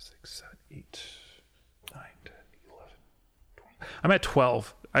 5, 6, 7, 8, 9, 10, 11, 12. I'm at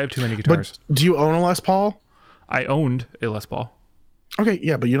 12. I have too many guitars. But do you own a Les Paul? I owned a Les Paul. Okay,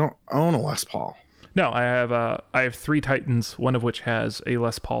 yeah, but you don't own a Les Paul. No, I have 3 Titans, one of which has a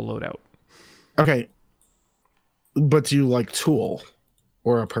Les Paul loadout. Okay, but do you like Tool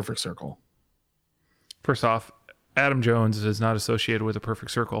or a Perfect Circle? First off, Adam Jones is not associated with a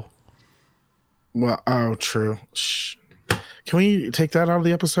Perfect Circle. Well, oh, true. Shh. Can we take that out of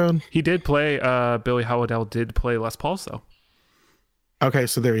the episode? He did play, Billy Howell did play Les Pauls, though. Okay,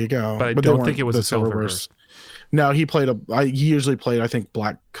 so there you go. But I don't think it was a Silverburst. No, he usually played, I think,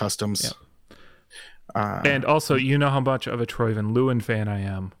 Black Customs. Yeah. And also, you know how much of a Troy Van Leeuwen fan I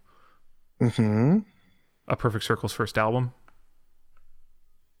am. Mm-hmm. A Perfect Circle's first album.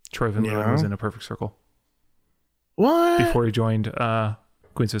 Troy Van Leeuwen was in a Perfect Circle. What? Before he joined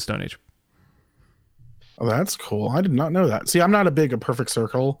Queens of Stone Age. Oh, that's cool. I did not know that. See, I'm not a big Perfect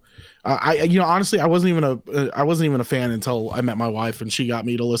Circle. Honestly, I wasn't even a fan until I met my wife, and she got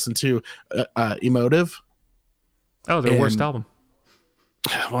me to listen to Emotive. Oh, their worst album.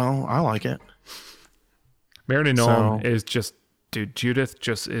 Well, I like it. Marilyn Nolan is just, dude, Judith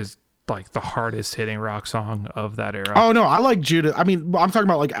just is like the hardest hitting rock song of that era. Oh no, I like Judith. I mean, I'm talking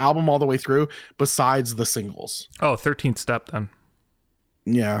about like album all the way through besides the singles. Oh, 13th Step then.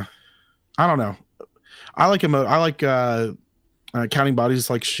 Yeah. I don't know. I like I like Counting Bodies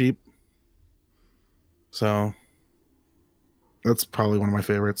Like Sheep. So that's probably one of my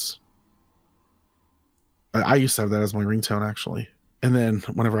favorites. I used to have that as my ringtone actually. And then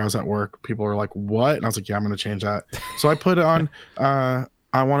whenever I was at work, people were like, "What?" And I was like, "Yeah, I'm going to change that." So I put it on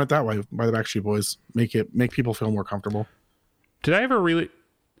I Want It That Way by the Backstreet Boys. Make people feel more comfortable. Did I ever really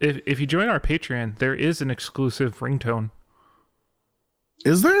if you join our Patreon, there is an exclusive ringtone.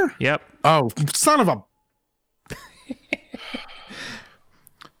 Is there? Yep. Oh, son of a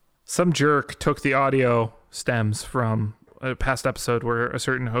Some jerk took the audio stems from a past episode where a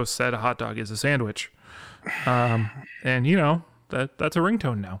certain host said a hot dog is a sandwich. And that's a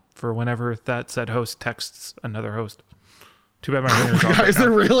ringtone now for whenever that said host texts another host. Too bad my ringer's off. Is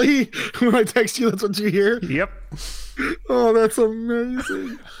there really? When I text you, that's what you hear? Yep. Oh, that's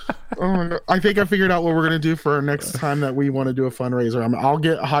amazing. Oh my God. I think I figured out what we're gonna do for our next time that we want to do a fundraiser. I'll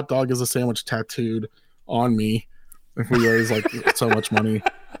get a hot dog as a sandwich tattooed on me if we raise like so much money.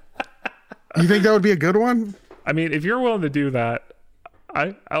 You think that would be a good one? I mean, if you're willing to do that,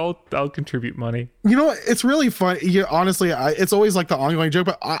 I'll contribute money. You know what? It's really fun. Honestly, it's always like the ongoing joke,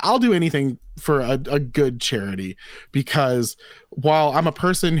 but I'll do anything for a good charity, because while I'm a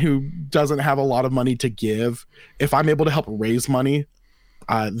person who doesn't have a lot of money to give, if I'm able to help raise money,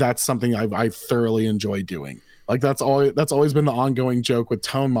 that's something I thoroughly enjoy doing. Like that's always been the ongoing joke with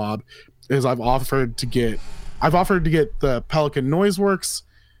Tone Mob, is I've offered to get the Pelican Noiseworks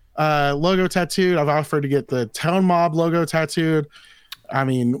logo tattooed. I've offered to get the Tone Mob logo tattooed. I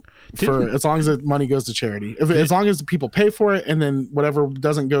mean, as long as the money goes to charity, as long as people pay for it, and then whatever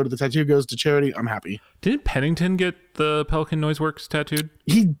doesn't go to the tattoo goes to charity, I'm happy. Did Pennington get the Pelican Noiseworks tattooed?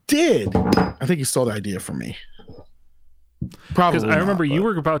 He did. I think he stole the idea from me. Probably. Because I remember you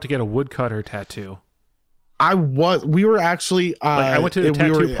were about to get a woodcutter tattoo. We were actually. I went to the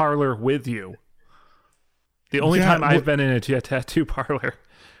tattoo parlor with you. The only time I've been in a tattoo parlor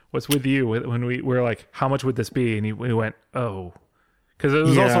was with you when we were like, "How much would this be?" And we went, "Oh." Because it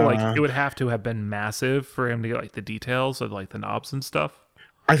was also like, it would have to have been massive for him to get like the details of like the knobs and stuff.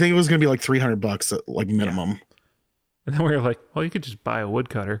 I think it was going to be like $300 at like minimum. Yeah. And then we were like, well, you could just buy a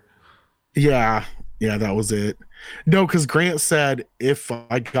woodcutter. Yeah, that was it. No, because Grant said if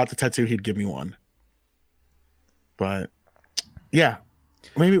I got the tattoo, he'd give me one. But yeah,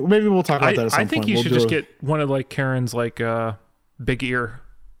 maybe we'll talk about that at some point. I think you should just get one of like Karen's like big ear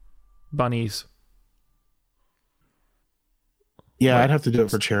bunnies. Yeah, Like- I'd have to do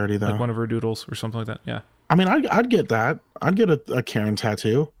it for charity though. Like one of her doodles or something like that. Yeah. I mean, I'd get that. I'd get a Karen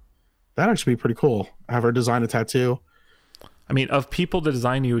tattoo. That'd actually be pretty cool. Have her design a tattoo. I mean, of people to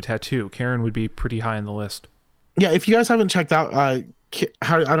design you a tattoo, Karen would be pretty high on the list. Yeah, if you guys haven't checked out,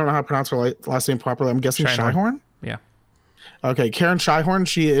 how I don't know how to pronounce her last name properly. I'm guessing Scheinhorn. Shyhorn. Yeah. Okay, Karen Shyhorn.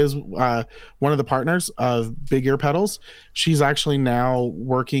 She is one of the partners of Big Ear Pedals. She's actually now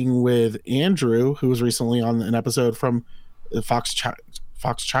working with Andrew, who was recently on an episode from Fox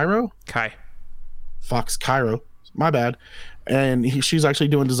Chiro. Fox Cairo. My bad. And she's actually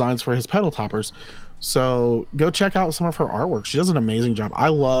doing designs for his pedal toppers. So go check out some of her artwork. She does an amazing job. I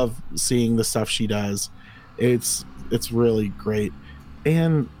love seeing the stuff she does. It's really great.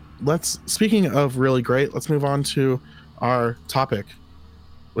 And speaking of really great, let's move on to our topic.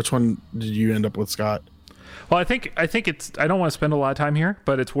 Which one did you end up with, Scott? Well, I think it's, I don't want to spend a lot of time here,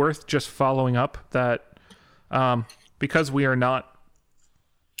 but it's worth just following up that because we are not,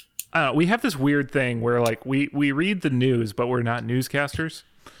 I don't know, we have this weird thing where like we read the news, but we're not newscasters.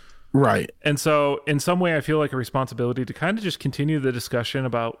 Right. And so in some way I feel like a responsibility to kind of just continue the discussion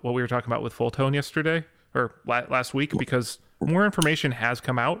about what we were talking about with Full Tone yesterday or last week, because more information has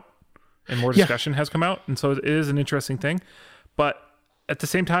come out and more discussion has come out. And so it is an interesting thing. But at the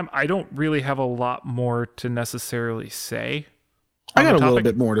same time, I don't really have a lot more to necessarily say. I got a little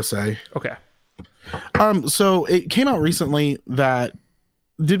bit more to say. Okay. So it came out recently that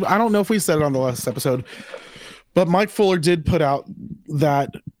I don't know if we said it on the last episode, but Mike Fuller did put out that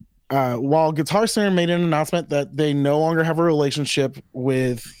while Guitar Center made an announcement that they no longer have a relationship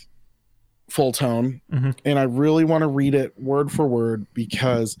with Full Tone, and I really want to read it word for word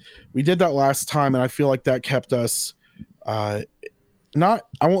because we did that last time, and I feel like that kept us not,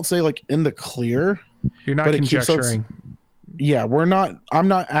 I won't say like in the clear. You're not conjecturing. I'm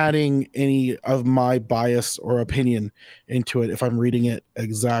not adding any of my bias or opinion into it if I'm reading it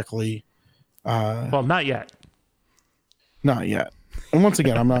exactly. Well, not yet. Not yet. And once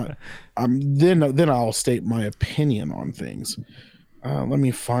again, then I'll state my opinion on things. Let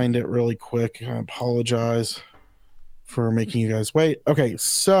me find it really quick. I apologize for making you guys wait. Okay,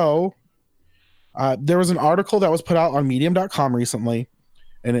 so there was an article that was put out on medium.com recently,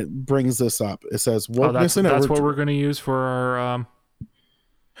 and it brings this up. It says that's what we're going to use for our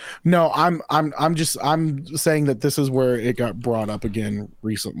No, I'm saying that this is where it got brought up again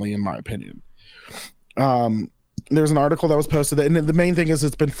recently, in my opinion. There's an article that was posted, and the main thing is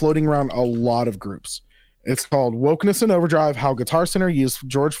it's been floating around a lot of groups. It's called Wokeness in Overdrive: How Guitar Center Used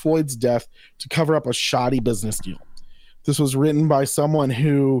George Floyd's Death to Cover Up a Shoddy Business Deal. This was written by someone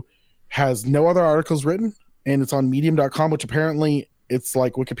who has no other articles written, and it's on medium.com, which apparently it's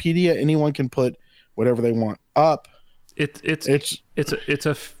like Wikipedia. Anyone can put whatever they want up. It's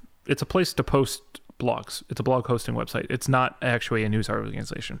a place to post blogs. It's a blog hosting website. It's not actually a news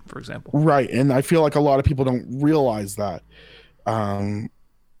organization, for example. Right, and I feel like a lot of people don't realize that.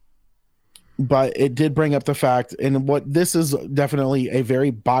 But it did bring up the fact, and what this is definitely a very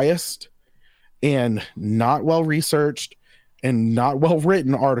biased and not well researched and not well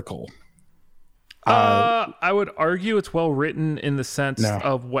written article. I would argue it's well written in the sense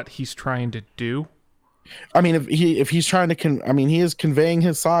of what he's trying to do. I mean, if he's trying to, he is conveying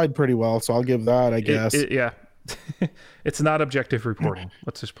his side pretty well, so I'll give that, I guess. Yeah. It's not objective reporting.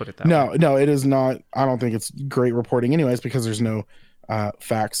 Let's just put it that way. No, it is not. I don't think it's great reporting anyways, because there's no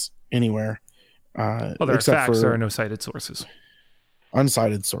facts anywhere. Well, there are facts. There are no cited sources.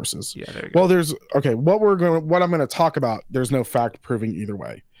 Uncited sources. Yeah, there you go. Well, what I'm going to talk about, there's no fact proving either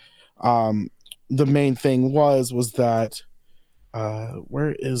way. The main thing was that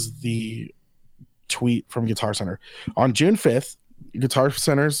where is the tweet from Guitar Center? On June 5th, Guitar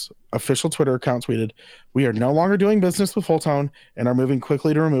Center's official Twitter account tweeted, "We are no longer doing business with Full Tone and are moving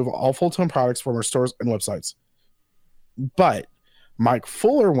quickly to remove all Full Tone products from our stores and websites." But Mike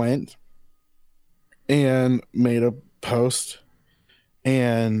Fuller went and made a post,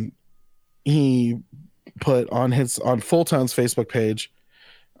 and he put on Full Tone's Facebook page,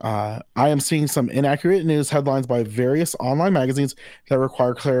 "I am seeing some inaccurate news headlines by various online magazines that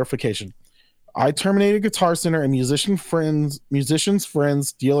require clarification. I terminated Guitar Center and Musicians Friends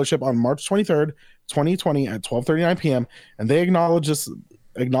dealership on March 23rd, 2020 at 12:39 p.m. and they acknowledged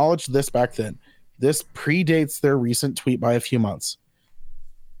this back then. This predates their recent tweet by a few months."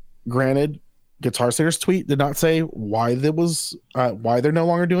 Granted, Guitar Center's tweet did not say why they're no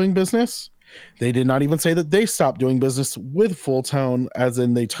longer doing business. They did not even say that they stopped doing business with Full Tone, as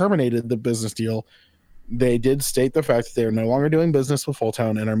in they terminated the business deal. They did state the fact that they are no longer doing business with Full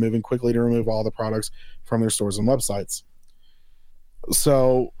Tone and are moving quickly to remove all the products from their stores and websites.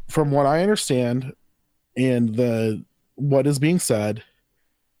 So from what I understand, and what is being said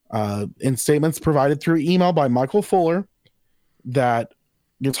in statements provided through email by Michael Fuller, that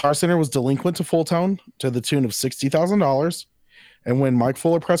Guitar Center was delinquent to Full Tone to the tune of $60,000. And when Mike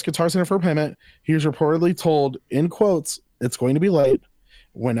Fuller pressed Guitar Center for payment, he was reportedly told, in quotes, "It's going to be late."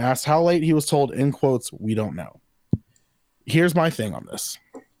 When asked how late, he was told, in quotes, "We don't know." Here's my thing on this.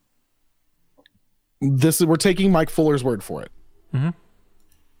 We're taking Mike Fuller's word for it. Mm-hmm.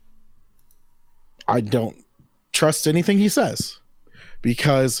 I don't trust anything he says,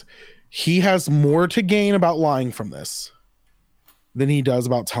 because he has more to gain about lying from this than he does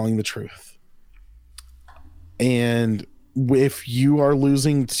about telling the truth. And if you are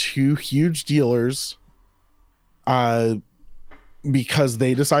losing two huge dealers because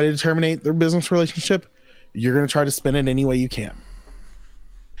they decided to terminate their business relationship, you're going to try to spin it any way you can.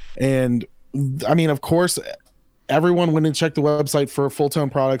 And I mean, of course, everyone went and checked the website for Full Tone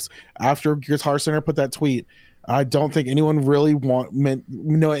products after Guitar Center put that tweet. I don't think anyone really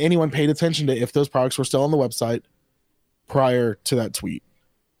anyone paid attention to if those products were still on the website prior to that tweet.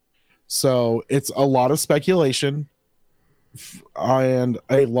 So it's a lot of speculation and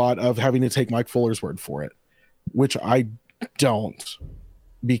a lot of having to take Mike Fuller's word for it, which I don't,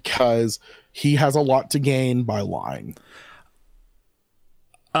 because he has a lot to gain by lying.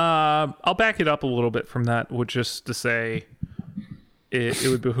 I'll back it up a little bit from that, which just to say it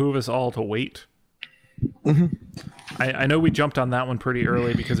would behoove us all to wait. Mm-hmm. I know we jumped on that one pretty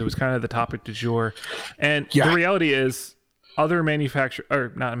early because it was kind of the topic du jour. And the reality is, other the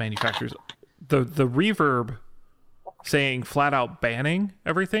Reverb saying flat out banning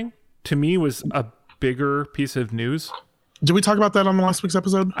everything, to me, was a bigger piece of news. Did we talk about that on last week's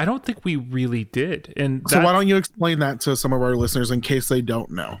episode? I don't think we really did. And so why don't you explain that to some of our listeners in case they don't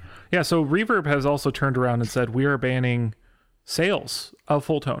know? Yeah, so Reverb has also turned around and said, we are banning sales of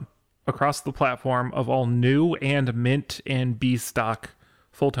Full Tone across the platform of all new and mint and B stock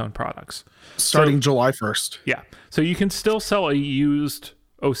Full Tone products. Starting July 1st. Yeah. So you can still sell a used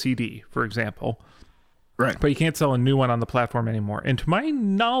OCD, for example. Right. But you can't sell a new one on the platform anymore. And to my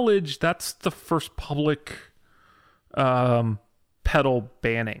knowledge, that's the first public pedal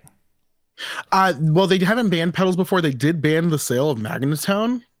banning. Well, they haven't banned pedals before. They did ban the sale of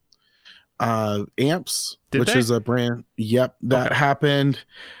Magnetone amps, which is a brand. Yep. That happened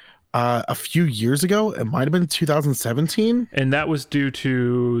a few years ago. It might have been 2017. And that was due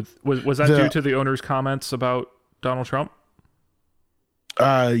to, was that due to the owner's comments about Donald Trump?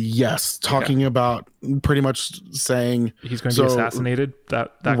 Yes. Talking about pretty much saying he's going to be assassinated,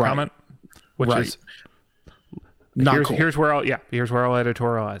 that right. Comment, which right. is not cool. Here's where I'll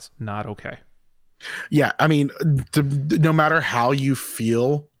editorialize. Not okay. Yeah. I mean, no matter how you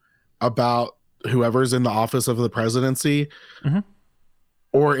feel about whoever's in the office of the presidency, mm-hmm.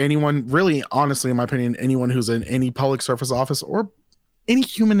 or anyone, really, honestly, in my opinion, anyone who's in any public service office or any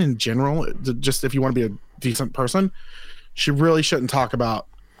human in general, just if you want to be a decent person, really shouldn't talk about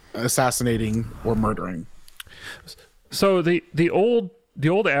assassinating or murdering. So the old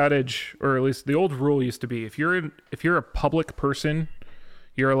adage, or at least the old rule, used to be if you're a public person,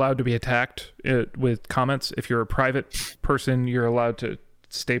 you're allowed to be attacked with comments. If you're a private person, you're allowed to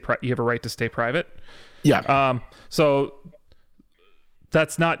you have a right to stay private. Yeah. So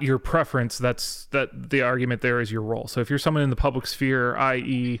that's not your preference. That's the argument there is your role. So if you're someone in the public sphere,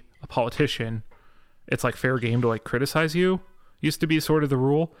 i.e. a politician, it's like fair game to like criticize you. Used to be sort of the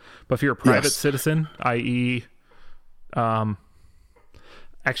rule. But if you're a private citizen, i.e.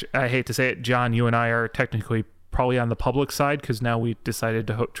 Actually, I hate to say it, John, you and I are technically probably on the public side because now we decided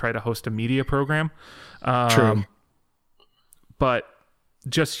to try to host a media program. True. But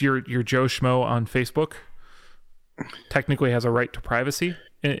just your Joe Schmo on Facebook technically has a right to privacy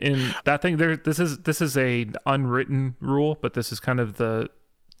in that thing. This is a unwritten rule, but this is kind of the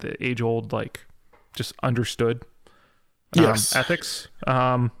age old, like, just understood ethics.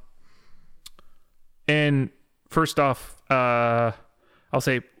 And first off, I'll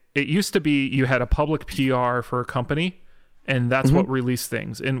say it used to be you had a public PR for a company, and that's mm-hmm. what released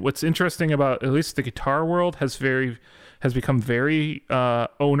things. And what's interesting about at least the guitar world has become very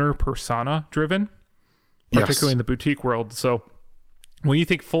owner persona driven, particularly in the boutique world. So when you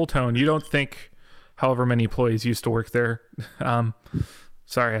think Full Tone, you don't think however many employees used to work there.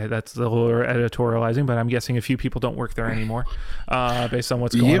 Sorry, that's a little editorializing, but I'm guessing a few people don't work there anymore based on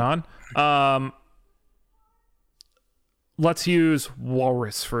what's going on. Let's use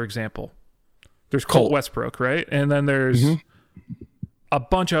Walrus, for examul. There's Colt Westbrook, right? And then there's mm-hmm. a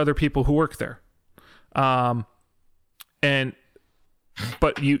bunch of other people who work there. But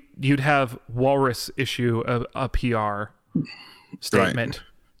you'd have Walrus issue a PR statement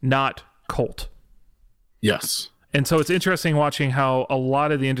not cult. Yes. And so it's interesting watching how a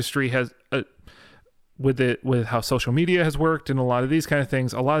lot of the industry has, with how social media has worked and a lot of these kind of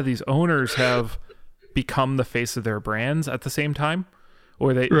things, a lot of these owners have become the face of their brands at the same time,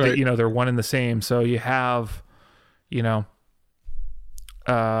 or they they're one and the same. So you have, because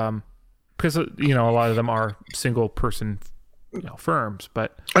a lot of them are single person firms,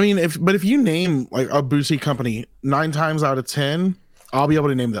 but I mean, if you name like a boutique company, 9 times out of 10 I'll be able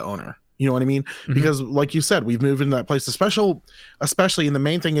to name the owner. You know what I mean? Mm-hmm. Because like you said, we've moved into that place, especially, and the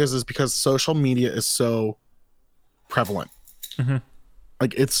main thing is because social media is so prevalent. Mm-hmm.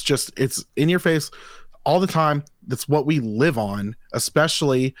 Like it's in your face all the time. That's what we live on,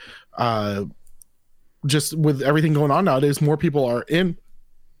 especially just with everything going on nowadays. More people are in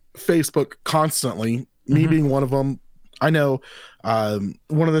Facebook constantly, me being one of them. I know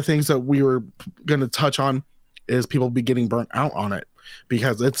one of the things that we were going to touch on is people be getting burnt out on it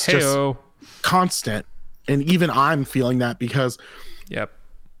because it's just constant. And even I'm feeling that because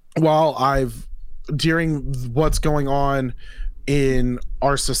while during what's going on in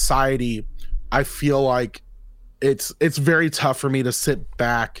our society, I feel like it's very tough for me to sit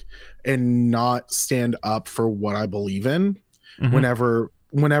back and not stand up for what I believe in whenever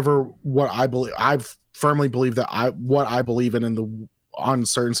what I believe, I've firmly believe that what I believe in on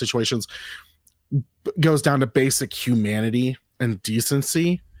certain situations goes down to basic humanity and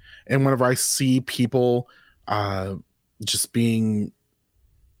decency. And whenever I see people just being,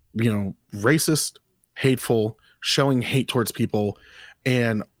 racist, hateful, showing hate towards people,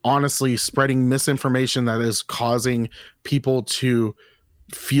 and honestly spreading misinformation that is causing people to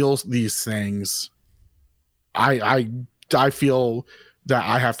feel these things, I feel that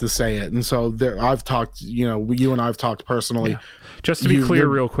I have to say it. And so I've talked, you and I've talked personally. Yeah. Just to be clear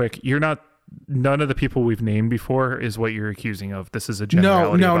real quick, none of the people we've named before is what you're accusing of. This is a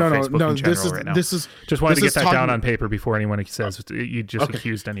generality about Facebook in general right now. Just wanted to get that down on paper before anyone says you just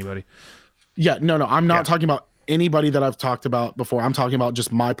accused anybody. Yeah, no, I'm not talking about anybody that I've talked about before. I'm talking about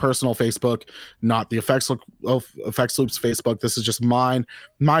just my personal Facebook, not the Effects Loop's Facebook. This is just my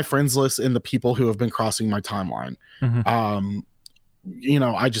friends list and the people who have been crossing my timeline. Mm-hmm.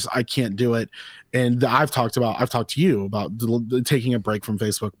 I can't do it. And I've talked to you about taking a break from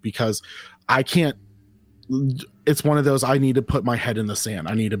Facebook because I can't. It's one of those, I need to put my head in the sand.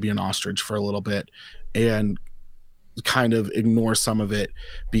 I need to be an ostrich for a little bit and kind of ignore some of it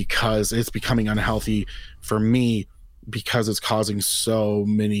because it's becoming unhealthy for me because it's causing so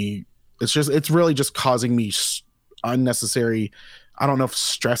many. It's really just causing me unnecessary. I don't know if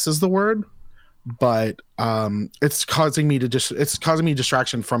stress is the word, but it's causing me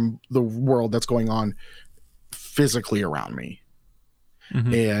distraction from the world that's going on physically around me.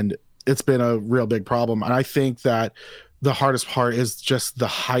 Mm-hmm. And it's been a real big problem. And I think that the hardest part is just the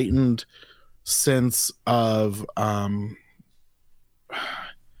heightened sense of I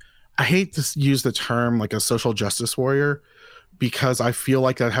hate to use the term like a social justice warrior because I feel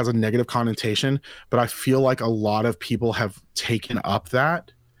like that has a negative connotation, but I feel like a lot of people have taken up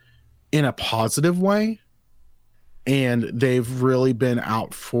that in a positive way, and they've really been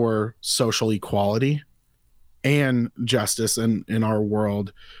out for social equality and justice in our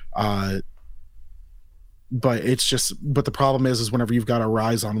world. But the problem is whenever you've got a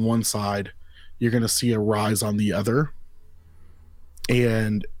rise on one side, you're going to see a rise on the other.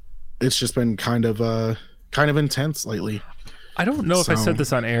 And it's just been kind of intense lately. I don't know if I said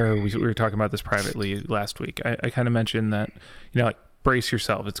this on air. We were talking about this privately last week. I kind of mentioned that, like, brace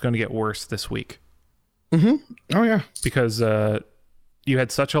yourself. It's going to get worse this week. Mm-hmm. Oh, yeah. Because you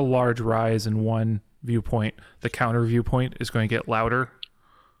had such a large rise in one viewpoint. The counter viewpoint is going to get louder.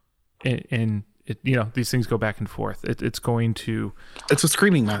 And these things go back and forth. It's a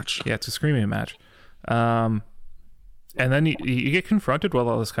screaming match. Yeah, it's a screaming match. And then you get confronted with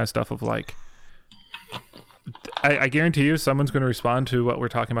all this kind of stuff of like, I guarantee you someone's going to respond to what we're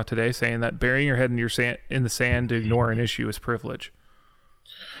talking about today saying that burying your head in the sand to ignore an issue is privilege.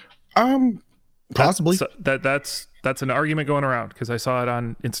 Possibly. That's an argument going around because I saw it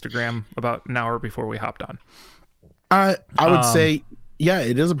on Instagram about an hour before we hopped on. I would say, yeah,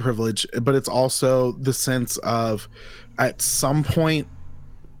 it is a privilege, but it's also the sense of at some point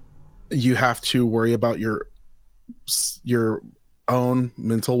you have to worry about your own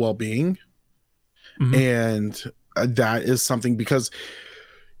mental well-being. Mm-hmm. And that is something, because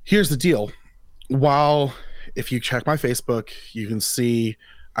here's the deal. While if you check my Facebook, you can see,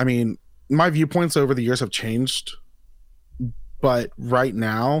 I mean, my viewpoints over the years have changed, but right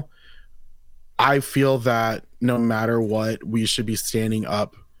now I feel that no matter what, we should be standing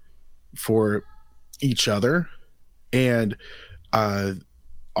up for each other. And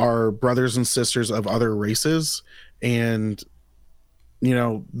are brothers and sisters of other races. And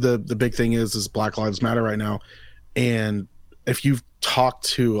the big thing is Black Lives Matter right now. And if you've talked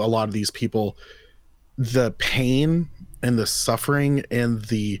to a lot of these people, the pain and the suffering and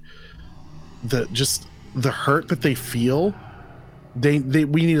the just the hurt that they feel, we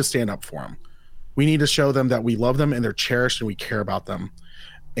need to stand up for them. We need to show them that we love them and they're cherished and we care about them.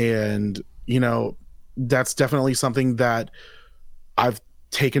 And that's definitely something that I've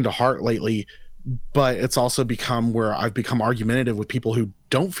taken to heart lately, but it's also become where I've become argumentative with people who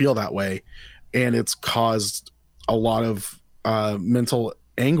don't feel that way. And it's caused a lot of mental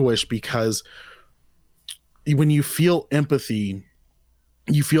anguish, because when you feel empathy,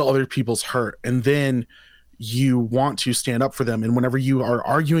 you feel other people's hurt, and then you want to stand up for them. And whenever you are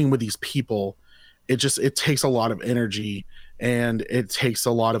arguing with these people, it takes a lot of energy and it takes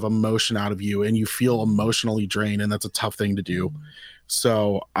a lot of emotion out of you, and you feel emotionally drained, and that's a tough thing to do.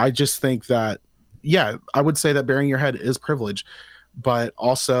 So I just think that, yeah, I would say that bearing your head is privilege, but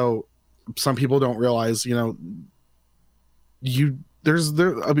also some people don't realize, other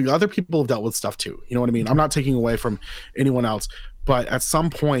people have dealt with stuff too. You know what I mean? I'm not taking away from anyone else, but at some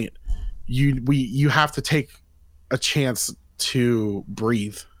point you have to take a chance to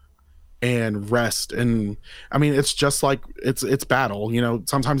breathe and rest. And I mean, it's just like it's battle,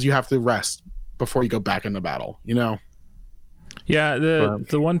 sometimes you have to rest before you go back into battle, Yeah,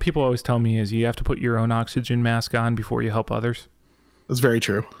 the one people always tell me is you have to put your own oxygen mask on before you help others. That's very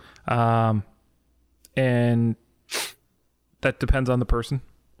true. And that depends on the person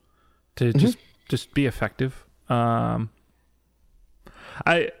to just be effective. I'll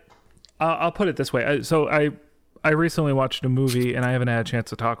put it this way. I recently watched a movie, and I haven't had a chance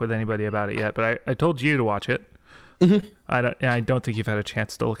to talk with anybody about it yet, but I told you to watch it. Mm-hmm. I don't think you've had a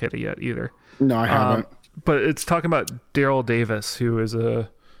chance to look at it yet either. No, I haven't. But it's talking about Daryl Davis, who is a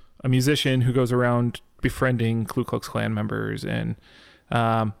musician who goes around befriending Ku Klux Klan members, and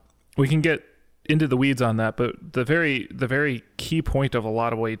we can get into the weeds on that. But the very key point of a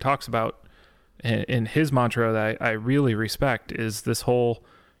lot of what he talks about in his mantra that I really respect is this whole: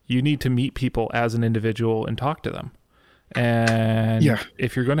 you need to meet people as an individual and talk to them. And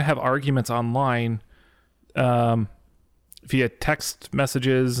if you're going to have arguments online, via text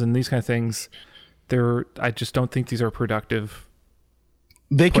messages and these kind of things, I just don't think these are productive.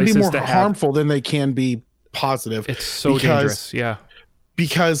 They can be more harmful than they can be positive. It's so dangerous. Yeah.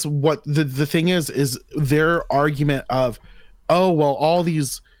 Because what the thing is their argument of, oh, well, all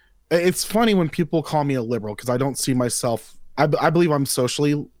these, it's funny when people call me a liberal, because I don't see myself, I believe I'm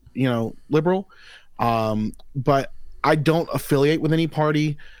socially, liberal. But I don't affiliate with any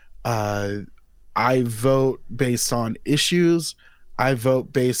party. I vote based on issues. I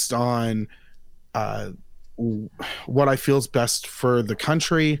vote based on what I feel is best for the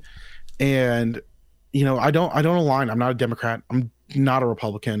country. And I don't align. I'm not a Democrat. I'm not a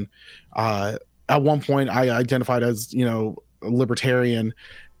Republican. At one point I identified as a libertarian,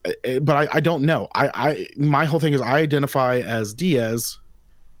 but I don't know. My whole thing is I identify as Diaz,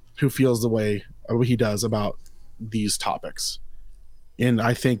 who feels the way he does about these topics. And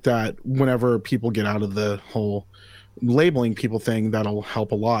I think that whenever people get out of the whole labeling people thing, that'll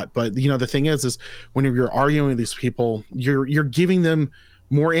help a lot. But the thing is whenever you're arguing with these people, you're giving them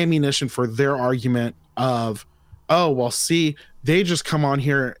more ammunition for their argument of, oh, well, see, they just come on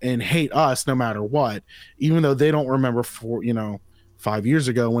here and hate us no matter what, even though they don't remember 5 years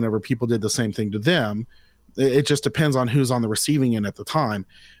ago whenever people did the same thing to them. It just depends on who's on the receiving end at the time.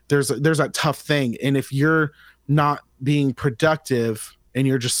 There's that tough thing. And if you're not being productive and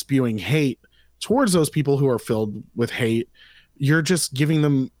you're just spewing hate towards those people who are filled with hate, you're just giving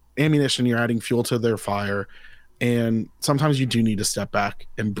them ammunition. You're adding fuel to their fire. And sometimes you do need to step back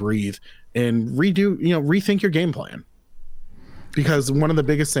and breathe and rethink your game plan. Because one of the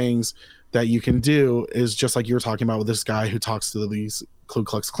biggest things that you can do is, just like you were talking about with this guy who talks to these Ku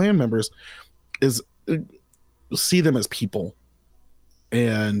Klux Klan members, is see them as people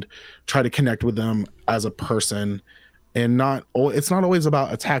and try to connect with them as a person. And it's not always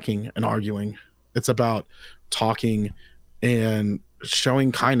about attacking and arguing. It's about talking and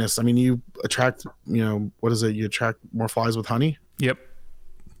showing kindness. I mean, you attract, what is it? You attract more flies with honey. Yep.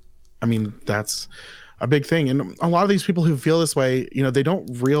 I mean, that's a big thing. And a lot of these people who feel this way, they don't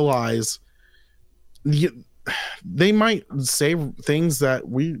realize they might say things that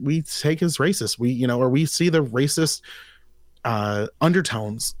we take as racist. Or we see the racist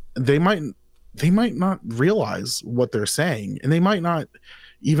undertones. They might not realize what they're saying, and they might not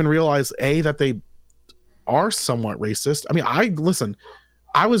even realize that they are somewhat racist. I mean,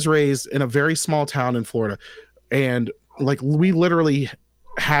 I was raised in a very small town in Florida, and we literally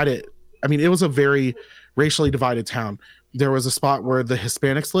had it. I mean, it was a very racially divided town. There was a spot where the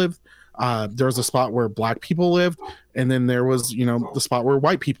Hispanics lived. There was a spot where black people lived, and then there was, you know, the spot where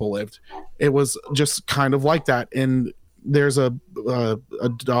white people lived. It was just kind of like that. And there's a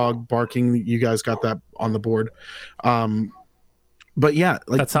dog barking. You guys got that on the board. But yeah,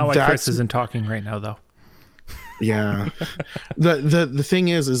 like that's not why Chris isn't talking right now, though. Yeah. The thing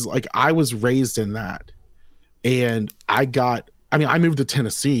is like I was raised in that, and I moved to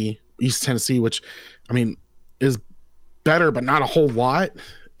Tennessee, East Tennessee, which I mean is better, but not a whole lot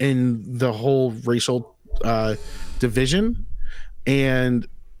in the whole racial division.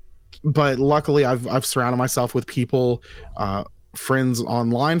 But luckily I've surrounded myself with people, friends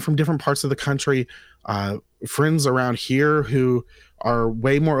online from different parts of the country, friends around here who are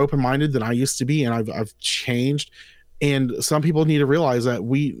way more open-minded than I used to be, and I've changed. And some people need to realize that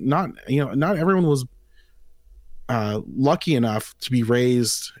not everyone was lucky enough to be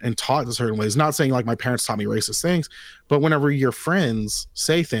raised and taught in certain ways. Not saying like my parents taught me racist things, but whenever your friends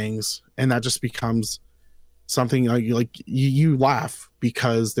say things and that just becomes something like you laugh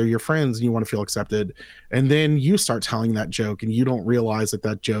because they're your friends and you want to feel accepted, and then you start telling that joke and you don't realize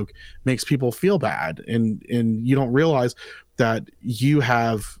that joke makes people feel bad, and you don't realize that you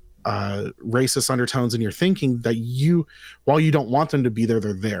have racist undertones in your thinking that while you don't want them to be there,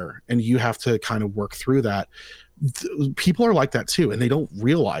 they're there, and you have to kind of work through that. People are like that too, and they don't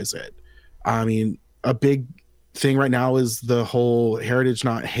realize it. I mean, a big thing right now is the whole heritage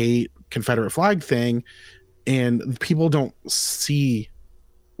not hate Confederate flag thing, and people don't see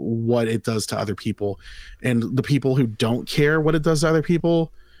what it does to other people, and the people who don't care what it does to other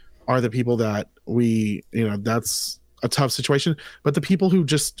people are the people that that's a tough situation. But the people who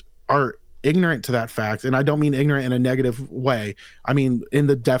just are ignorant to that fact, and I don't mean ignorant in a negative way, I mean in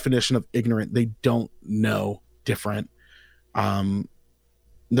the definition of ignorant, they don't know different. Those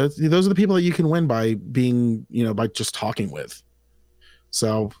are the people that you can win by being, by just talking with.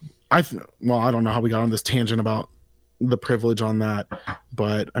 So I don't know how we got on this tangent about the privilege on that,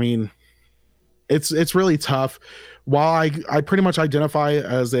 but I mean, it's really tough. While I pretty much identify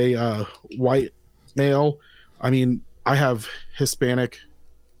as a white male, I mean, I have Hispanic,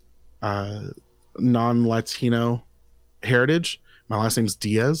 non-Latino heritage. My last name's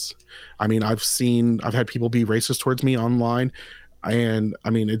Diaz. I mean, I've had people be racist towards me online, and I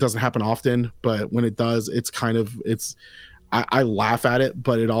mean, it doesn't happen often, but when it does, I laugh at it,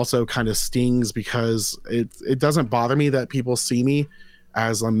 but it also kind of stings because it doesn't bother me that people see me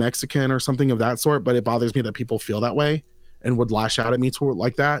as a Mexican or something of that sort, but it bothers me that people feel that way and would lash out at me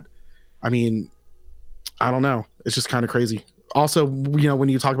like that. I mean, I don't know. It's just kind of crazy. Also, when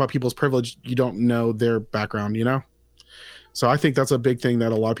you talk about people's privilege, you don't know their background, So I think that's a big thing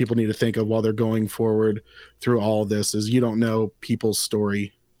that a lot of people need to think of while they're going forward through all of this, is you don't know people's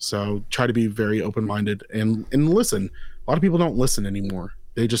story. So try to be very open-minded and listen. A lot of people don't listen anymore.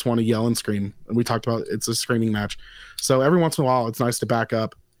 They just want to yell and scream. And we talked about it's a screaming match. So every once in a while, it's nice to back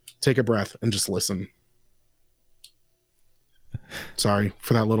up, take a breath, and just listen. Sorry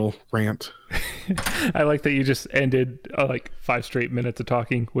for that little rant. I like that you just ended 5 straight minutes of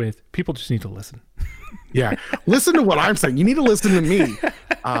talking with people just need to listen. Yeah. Listen to what I'm saying. You need to listen to me.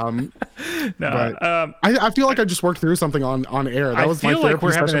 I feel like I just worked through something on air. That was my therapy like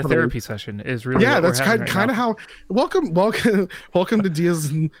we're having a therapy session is really that's kind of how welcome to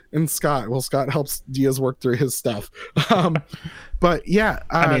Diaz and Scott. Well, Scott helps Diaz work through his stuff. But yeah,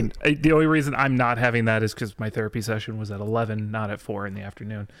 I mean, the only reason I'm not having that is because my therapy session was at 11, not at 4 in the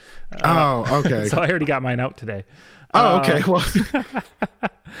afternoon. Okay. So I already got mine out today. Okay. Well,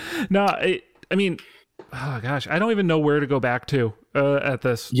 no, I mean, oh gosh, I don't even know where to go back to at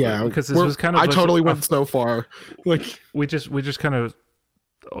this. Yeah, because this was kind of. I totally went so far. Like we just kind of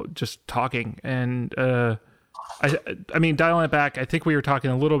just talking, and I mean, dialing it back, I think we were talking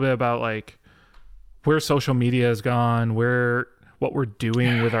a little bit about like where social media has gone, what we're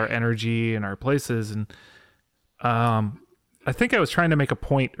doing with our energy and our places, and I think I was trying to make a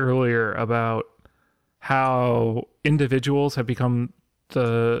point earlier about how individuals have become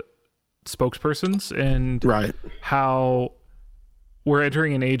the spokespersons, and right, how we're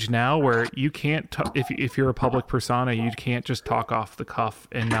entering an age now where you can't if you're a public persona, you can't just talk off the cuff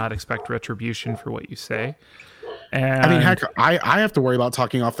and not expect retribution for what you say. And I mean, heck, I have to worry about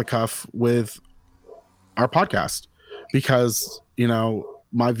talking off the cuff with our podcast because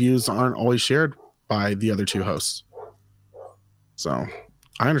my views aren't always shared by the other two hosts. So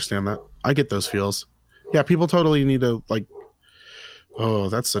I understand that. I get those feels. Yeah, people totally need to oh,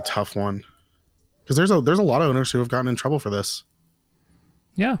 that's a tough one. Because there's a lot of owners who have gotten in trouble for this.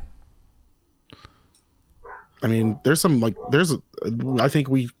 Yeah. I mean, I think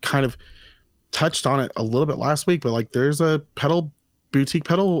we kind of touched on it a little bit last week, but like there's a boutique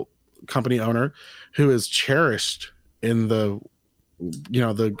pedal company owner who is cherished in the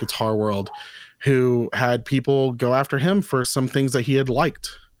guitar world, who had people go after him for some things that he had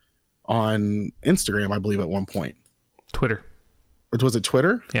liked on Instagram, I believe at one point. Twitter. Was it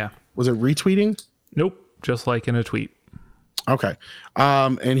Twitter? Yeah. Was it retweeting? Nope. Just like in a tweet. Okay.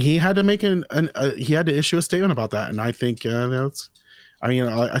 And he had to make he had to issue a statement about that. And I think I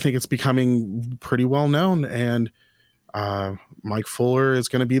think it's becoming pretty well known. And Mike Fuller is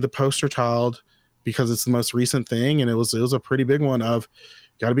going to be the poster child because it's the most recent thing. And it was a pretty big one of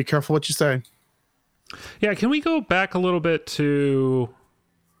got to be careful what you say. Yeah. Can we go back a little bit to...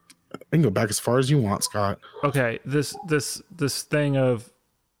 I can go back as far as you want, Scott. Okay. This thing of...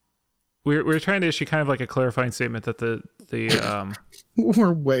 We're trying to issue kind of like a clarifying statement that the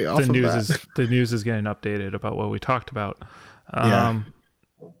we're way off the news is getting updated about what we talked about. I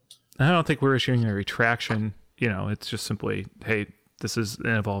don't think we're issuing a retraction. It's just simply, hey, this is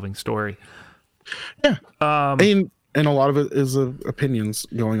an evolving story. Yeah. And a lot of it is opinions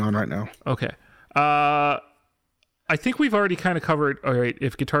going on right now. Okay. I think we've already kind of covered, all right,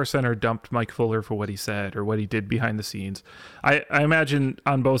 if Guitar Center dumped Mike Fuller for what he said or what he did behind the scenes. I imagine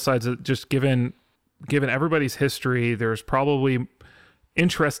on both sides, just given everybody's history, there's probably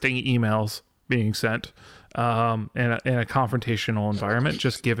interesting emails being sent in a confrontational environment,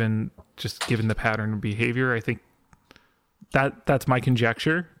 just given the pattern of behavior. I think that's my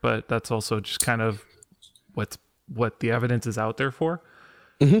conjecture, but that's also just kind of what the evidence is out there for.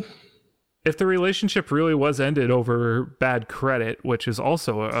 Mm-hmm. If the relationship really was ended over bad credit, which is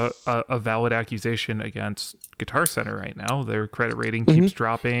also a valid accusation against Guitar Center right now, their credit rating keeps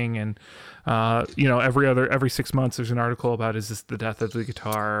dropping, and every 6 months there's an article about, is this the death of the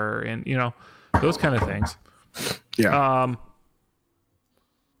guitar, and those kind of things. Yeah.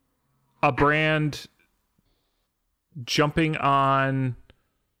 A brand jumping on.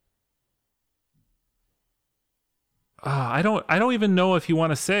 I don't even know if you want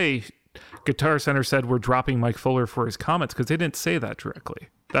to say Guitar Center said we're dropping Mike Fuller for his comments, because they didn't say that directly.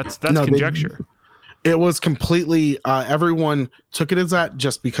 That's conjecture. It was completely everyone took it as that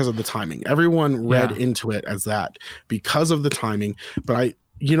just because of the timing. Everyone read into it as that because of the timing. But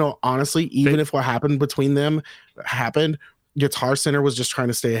honestly, even if what happened between them happened, Guitar Center was just trying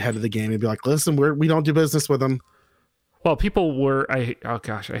to stay ahead of the game and be like, listen, we don't do business with them. Well, people were, I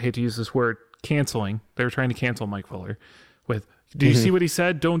hate to use this word, canceling. They were trying to cancel Mike Fuller with, do you see what he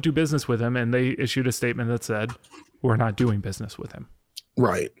said? Don't do business with him. And they issued a statement that said, we're not doing business with him.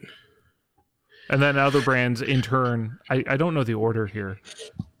 Right. And then other brands in turn, I don't know the order here.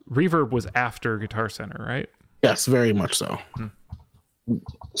 Reverb was after Guitar Center, right? Yes, very much so.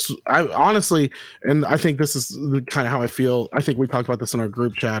 So I honestly, and I think this is kind of how I feel. I think we talked about this in our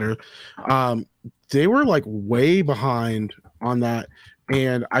group chatter. They were like way behind on that.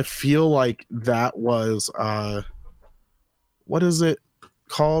 And I feel like that was, what is it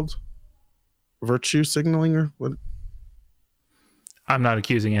called? Virtue signaling or what? I'm not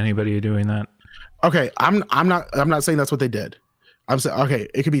accusing anybody of doing that. Okay, I'm not saying that's what they did. I'm saying, okay,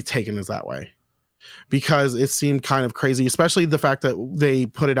 it could be taken as that way because it seemed kind of crazy, especially the fact that they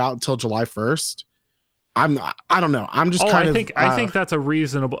put it out until July 1st. I don't know. I'm just I think that's a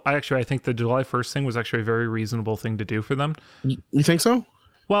reasonable. I think the July 1st thing was actually a very reasonable thing to do for them. You think so?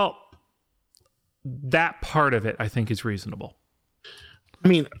 Well, that part of it I think is reasonable. I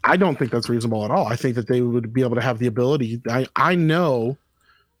mean, I don't think that's reasonable at all. I think that they would be able to have the ability. I know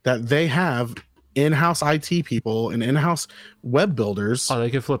that they have in-house IT people and in-house web builders. Oh, they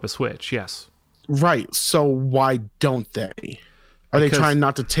could flip a switch. Yes. Right. So why don't they? Are they trying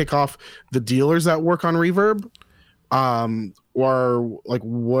not to tick off the dealers that work on Reverb? Or like,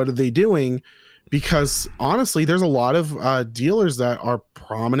 what are they doing? Because honestly, there's a lot of dealers that are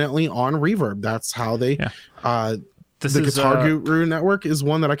prominently on Reverb. That's how they, the Guitar Guru Network is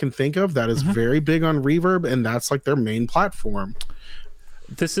one that I can think of that is very big on Reverb, and that's like their main platform.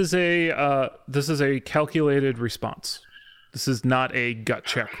 This is a calculated response. This is not a gut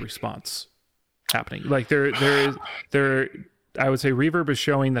check response happening. Like there I would say Reverb is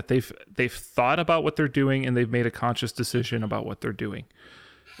showing that they've thought about what they're doing and they've made a conscious decision about what they're doing.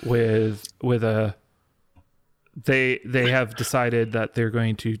 They have decided that they're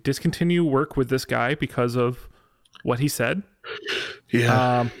going to discontinue work with this guy because of what he said.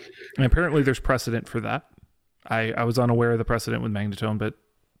 Yeah. And apparently there's precedent for that. I was unaware of the precedent with Magnatone, but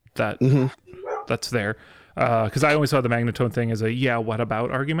that's there. Because I only saw the Magnatone thing as a what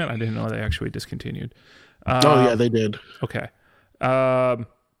about argument. I didn't know they actually discontinued. Yeah, they did. Okay.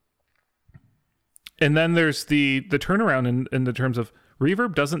 And then there's the turnaround in the terms of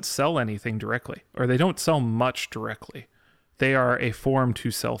Reverb doesn't sell anything directly, or they don't sell much directly. They are a form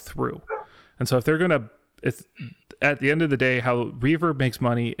to sell through. And so if they're going to, at the end of the day, how Reverb makes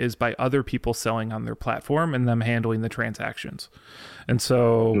money is by other people selling on their platform and them handling the transactions. And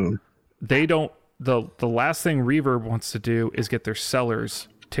so they don't, the last thing Reverb wants to do is get their sellers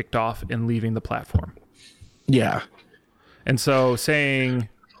ticked off and leaving the platform. Yeah. And so saying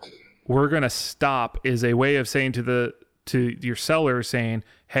we're going to stop is a way of saying to your seller, saying,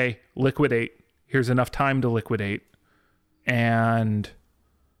 hey, liquidate. Here's enough time to liquidate. And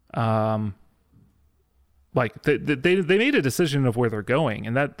like they made a decision of where they're going,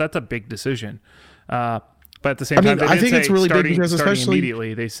 and that's a big decision. But at the same time, I think it's really big because especially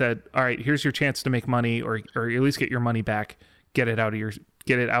immediately they said, all right, here's your chance to make money, or at least get your money back, get it out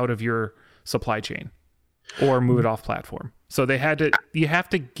of your supply chain, or move it off platform. So you have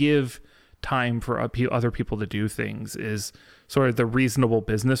to give time for other people to do things, is sort of the reasonable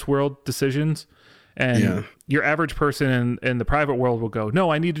business world decisions. And your average person in the private world will go,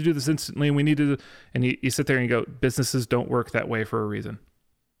 no, I need to do this instantly. And we need to, and you sit there and you go, businesses don't work that way for a reason.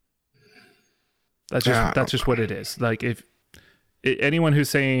 That's just what it is. Like anyone who's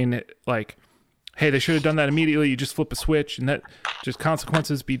saying like, hey, they should have done that immediately. You just flip a switch and that just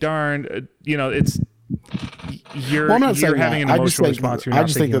consequences be darned. You're having an emotional response. You're not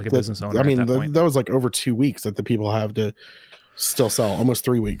thinking like a business owner. I mean, that was like over 2 weeks that the people have to still sell, almost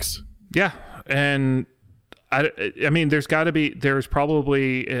 3 weeks. Yeah. And I mean, there's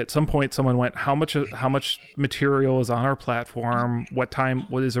probably at some point someone went, how much material is on our platform? What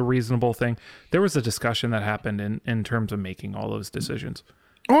is a reasonable thing? There was a discussion that happened in terms of making all those decisions.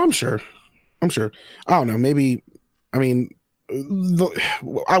 Oh, I'm sure. I don't know. Maybe, I mean,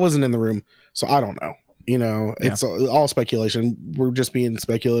 I wasn't in the room, so I don't know. It's all speculation. We're just being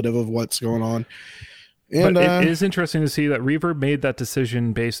speculative of what's going on. And but it is interesting to see that Reverb made that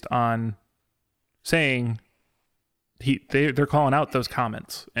decision based on saying they're calling out those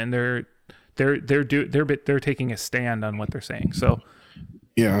comments, and they're taking a stand on what they're saying. So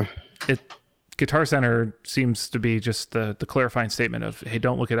yeah, Guitar Center seems to be just the clarifying statement of, hey,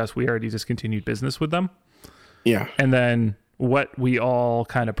 don't look at us, we already discontinued business with them. Yeah. And then what we all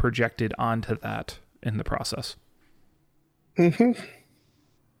kind of projected onto that in the process. Anywho,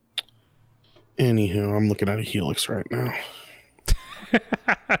 I'm looking at a Helix right now.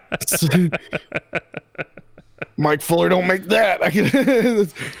 Mike Fuller, don't make that.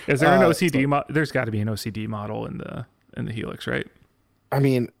 Is there an OCD? There's got to be an OCD model in the Helix, right? I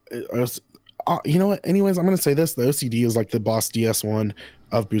mean, you know what? Anyways, I'm going to say this: the OCD is like the Boss DS1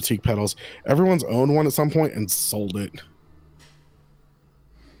 of boutique pedals. Everyone's owned one at some point and sold it.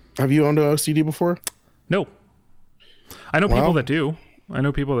 Have you owned an OCD before? No. I know people that do. I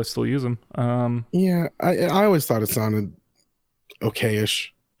know people that still use them. Yeah, I always thought it sounded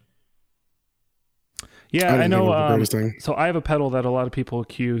okay-ish. Yeah, I know. So I have a pedal that a lot of people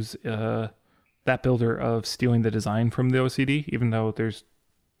accuse that builder of stealing the design from the OCD, even though there's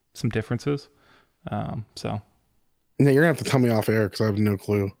some differences. So. Yeah, you're gonna have to tell me off air because I have no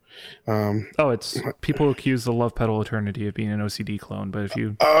clue. It's people accuse the Love Pedal Eternity of being an OCD clone, but if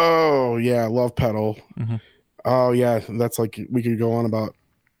you. Oh yeah, Love Pedal. Mm-hmm. Oh yeah, that's like we could go on about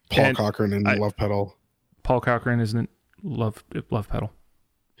Paul Cochran and Love Pedal. Paul Cochran isn't Love Pedal.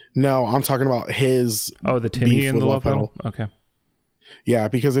 No, I'm talking about his. Oh, the Timmy and the Love Pedal. Okay. Yeah,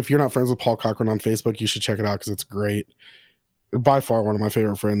 because if you're not friends with Paul Cochran on Facebook, you should check it out because it's great. By far one of my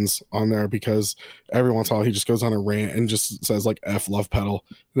favorite friends on there, because every once in a while he just goes on a rant and just says like F Love Pedal.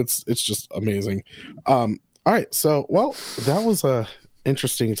 It's just amazing. All right, so that was a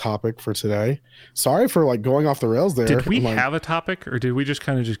interesting topic for today. Sorry for like going off the rails there. Did we have a topic, or did we just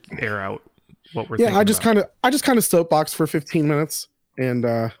kind of just air out what we're thinking? I just kind of soapbox for 15 minutes, and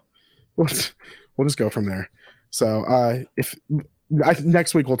we'll just go from there. So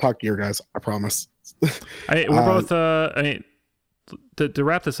next week we'll talk gear, guys. I promise. We're both. To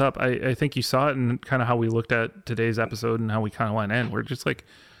wrap this up, I think you saw it in kind of how we looked at today's episode and how we kind of went in. We're just like,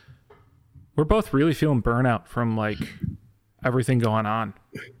 we're both really feeling burnout from like everything going on.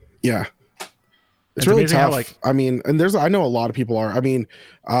 Yeah. It's really tough. I mean, and I know a lot of people are. I mean,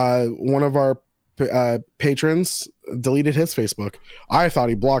 one of our patrons deleted his Facebook. I thought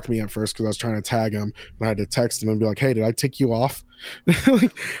he blocked me at first because I was trying to tag him, and I had to text him and be like, "Hey, did I tick you off?"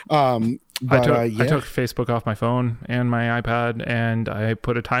 I took Facebook off my phone and my iPad, and I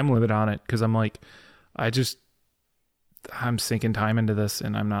put a time limit on it because I'm like, I'm sinking time into this,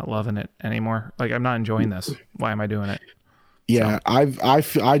 and I'm not loving it anymore. Like, I'm not enjoying this. Why am I doing it? Yeah,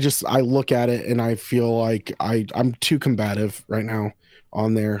 so. I look at it and I feel like I'm too combative right now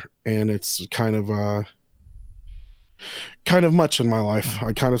on there. and it's kind of much in my life.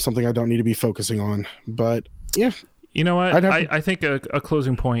 Kind of something I don't need to be focusing on. But yeah, you know what? I think a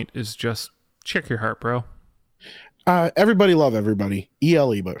closing point is just check your heart, bro. Everybody love everybody.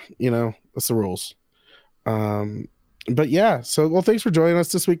 ELE, but that's the rules. But yeah, so well, thanks for joining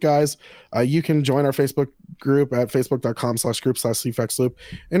us this week, guys. You can join our Facebook group at facebook.com/group/cfxloop.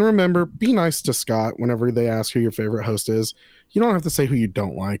 And remember, be nice to Scott whenever they ask who your favorite host is. You don't have to say who you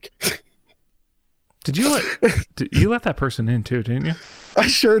don't like. Did you let that person in too, didn't you? I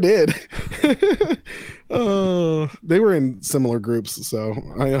sure did. They were in similar groups, so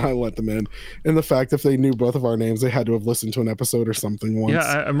I let them in. And the fact if they knew both of our names, they had to have listened to an episode or something once.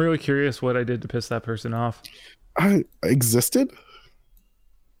 Yeah, I'm really curious what I did to piss that person off. I existed?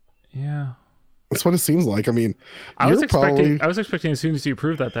 Yeah. That's what it seems like. I mean, I was expecting as soon as you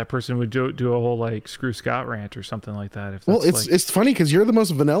proved that person would do a whole like screw Scott rant or something like that. It's funny because you're the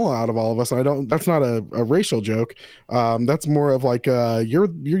most vanilla out of all of us. That's not a racial joke. That's more of like you're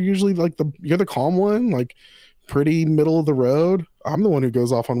usually like you're the calm one, like pretty middle of the road. I'm the one who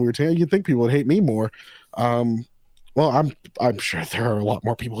goes off on weird tangents. You'd think people would hate me more. Well, I'm sure there are a lot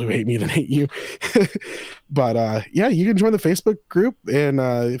more people who hate me than hate you. But yeah, you can join the Facebook group, and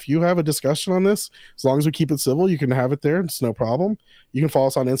if you have a discussion on this, as long as we keep it civil, you can have it there. It's no problem. You can follow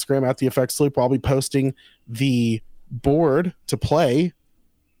us on Instagram at the Effects Loop. I'll be posting the board to play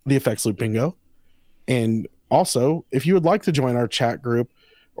the Effects Loop Bingo. And also, if you would like to join our chat group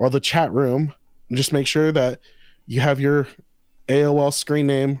or the chat room, just make sure that you have your AOL screen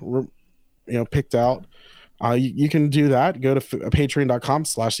name, picked out. You can do that. Go to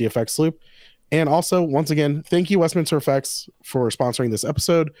patreon.com/the Effects Loop. And also, once again, thank you, Westminster Effects, for sponsoring this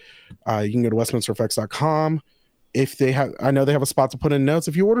episode. You can go to westminstereffects.com. I know they have a spot to put in notes.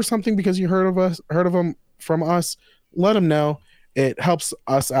 If you order something because you heard of them from us, let them know. It helps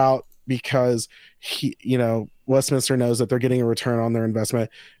us out because Westminster knows that they're getting a return on their investment.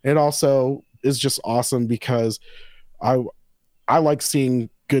 It also is just awesome because I like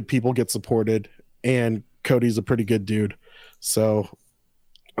seeing good people get supported, and Cody's a pretty good dude. So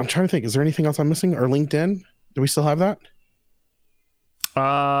I'm trying to think, is there anything else I'm missing? Or LinkedIn? Do we still have that?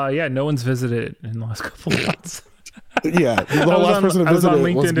 Yeah, no one's visited in the last couple of months. Yeah, the last person to visit on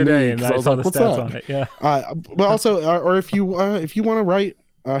LinkedIn was today, me, and I saw the stats on it. Yeah. But also, or if you want to write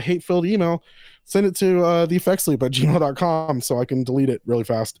a hate-filled email, send it to theeffectsloop@gmail.com so I can delete it really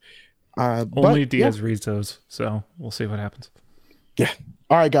fast. Only Diaz reads those, so we'll see what happens. Yeah.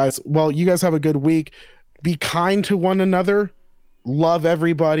 All right, guys. Well, you guys have a good week. Be kind to one another. Love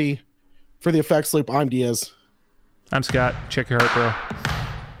everybody. For the Effects Loop, I'm Diaz. I'm Scott. Check your heart, bro.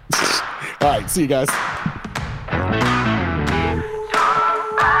 All right. See you guys.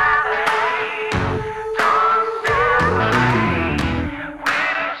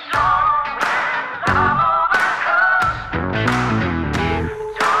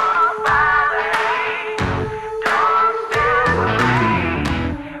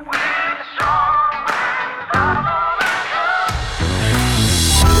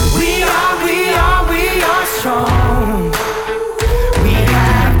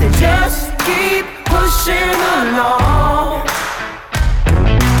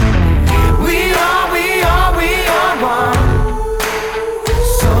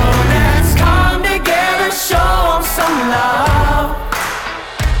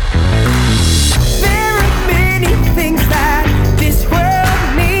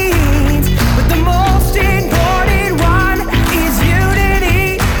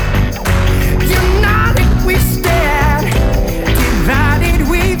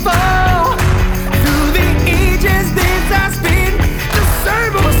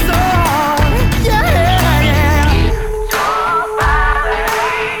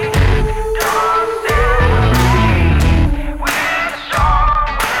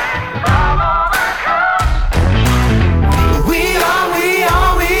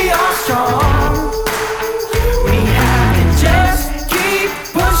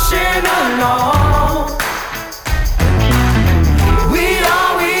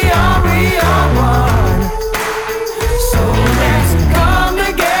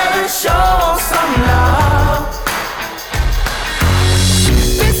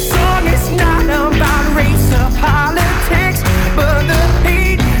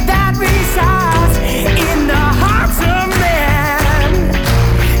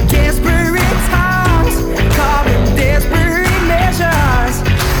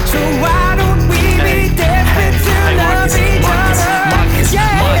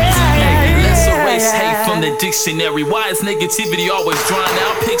 Dictionary, why is negativity always drawn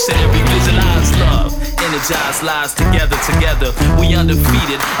out? Pictionary, visualize love in energized lives together. We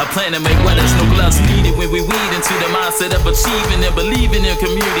undefeated. A plan to make where there's no gloves needed. When we weed into the mindset of achieving and believing in a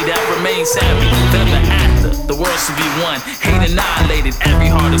community that remains happy. Ever after, the world should be one. Hate annihilated,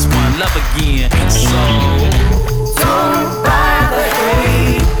 every heart is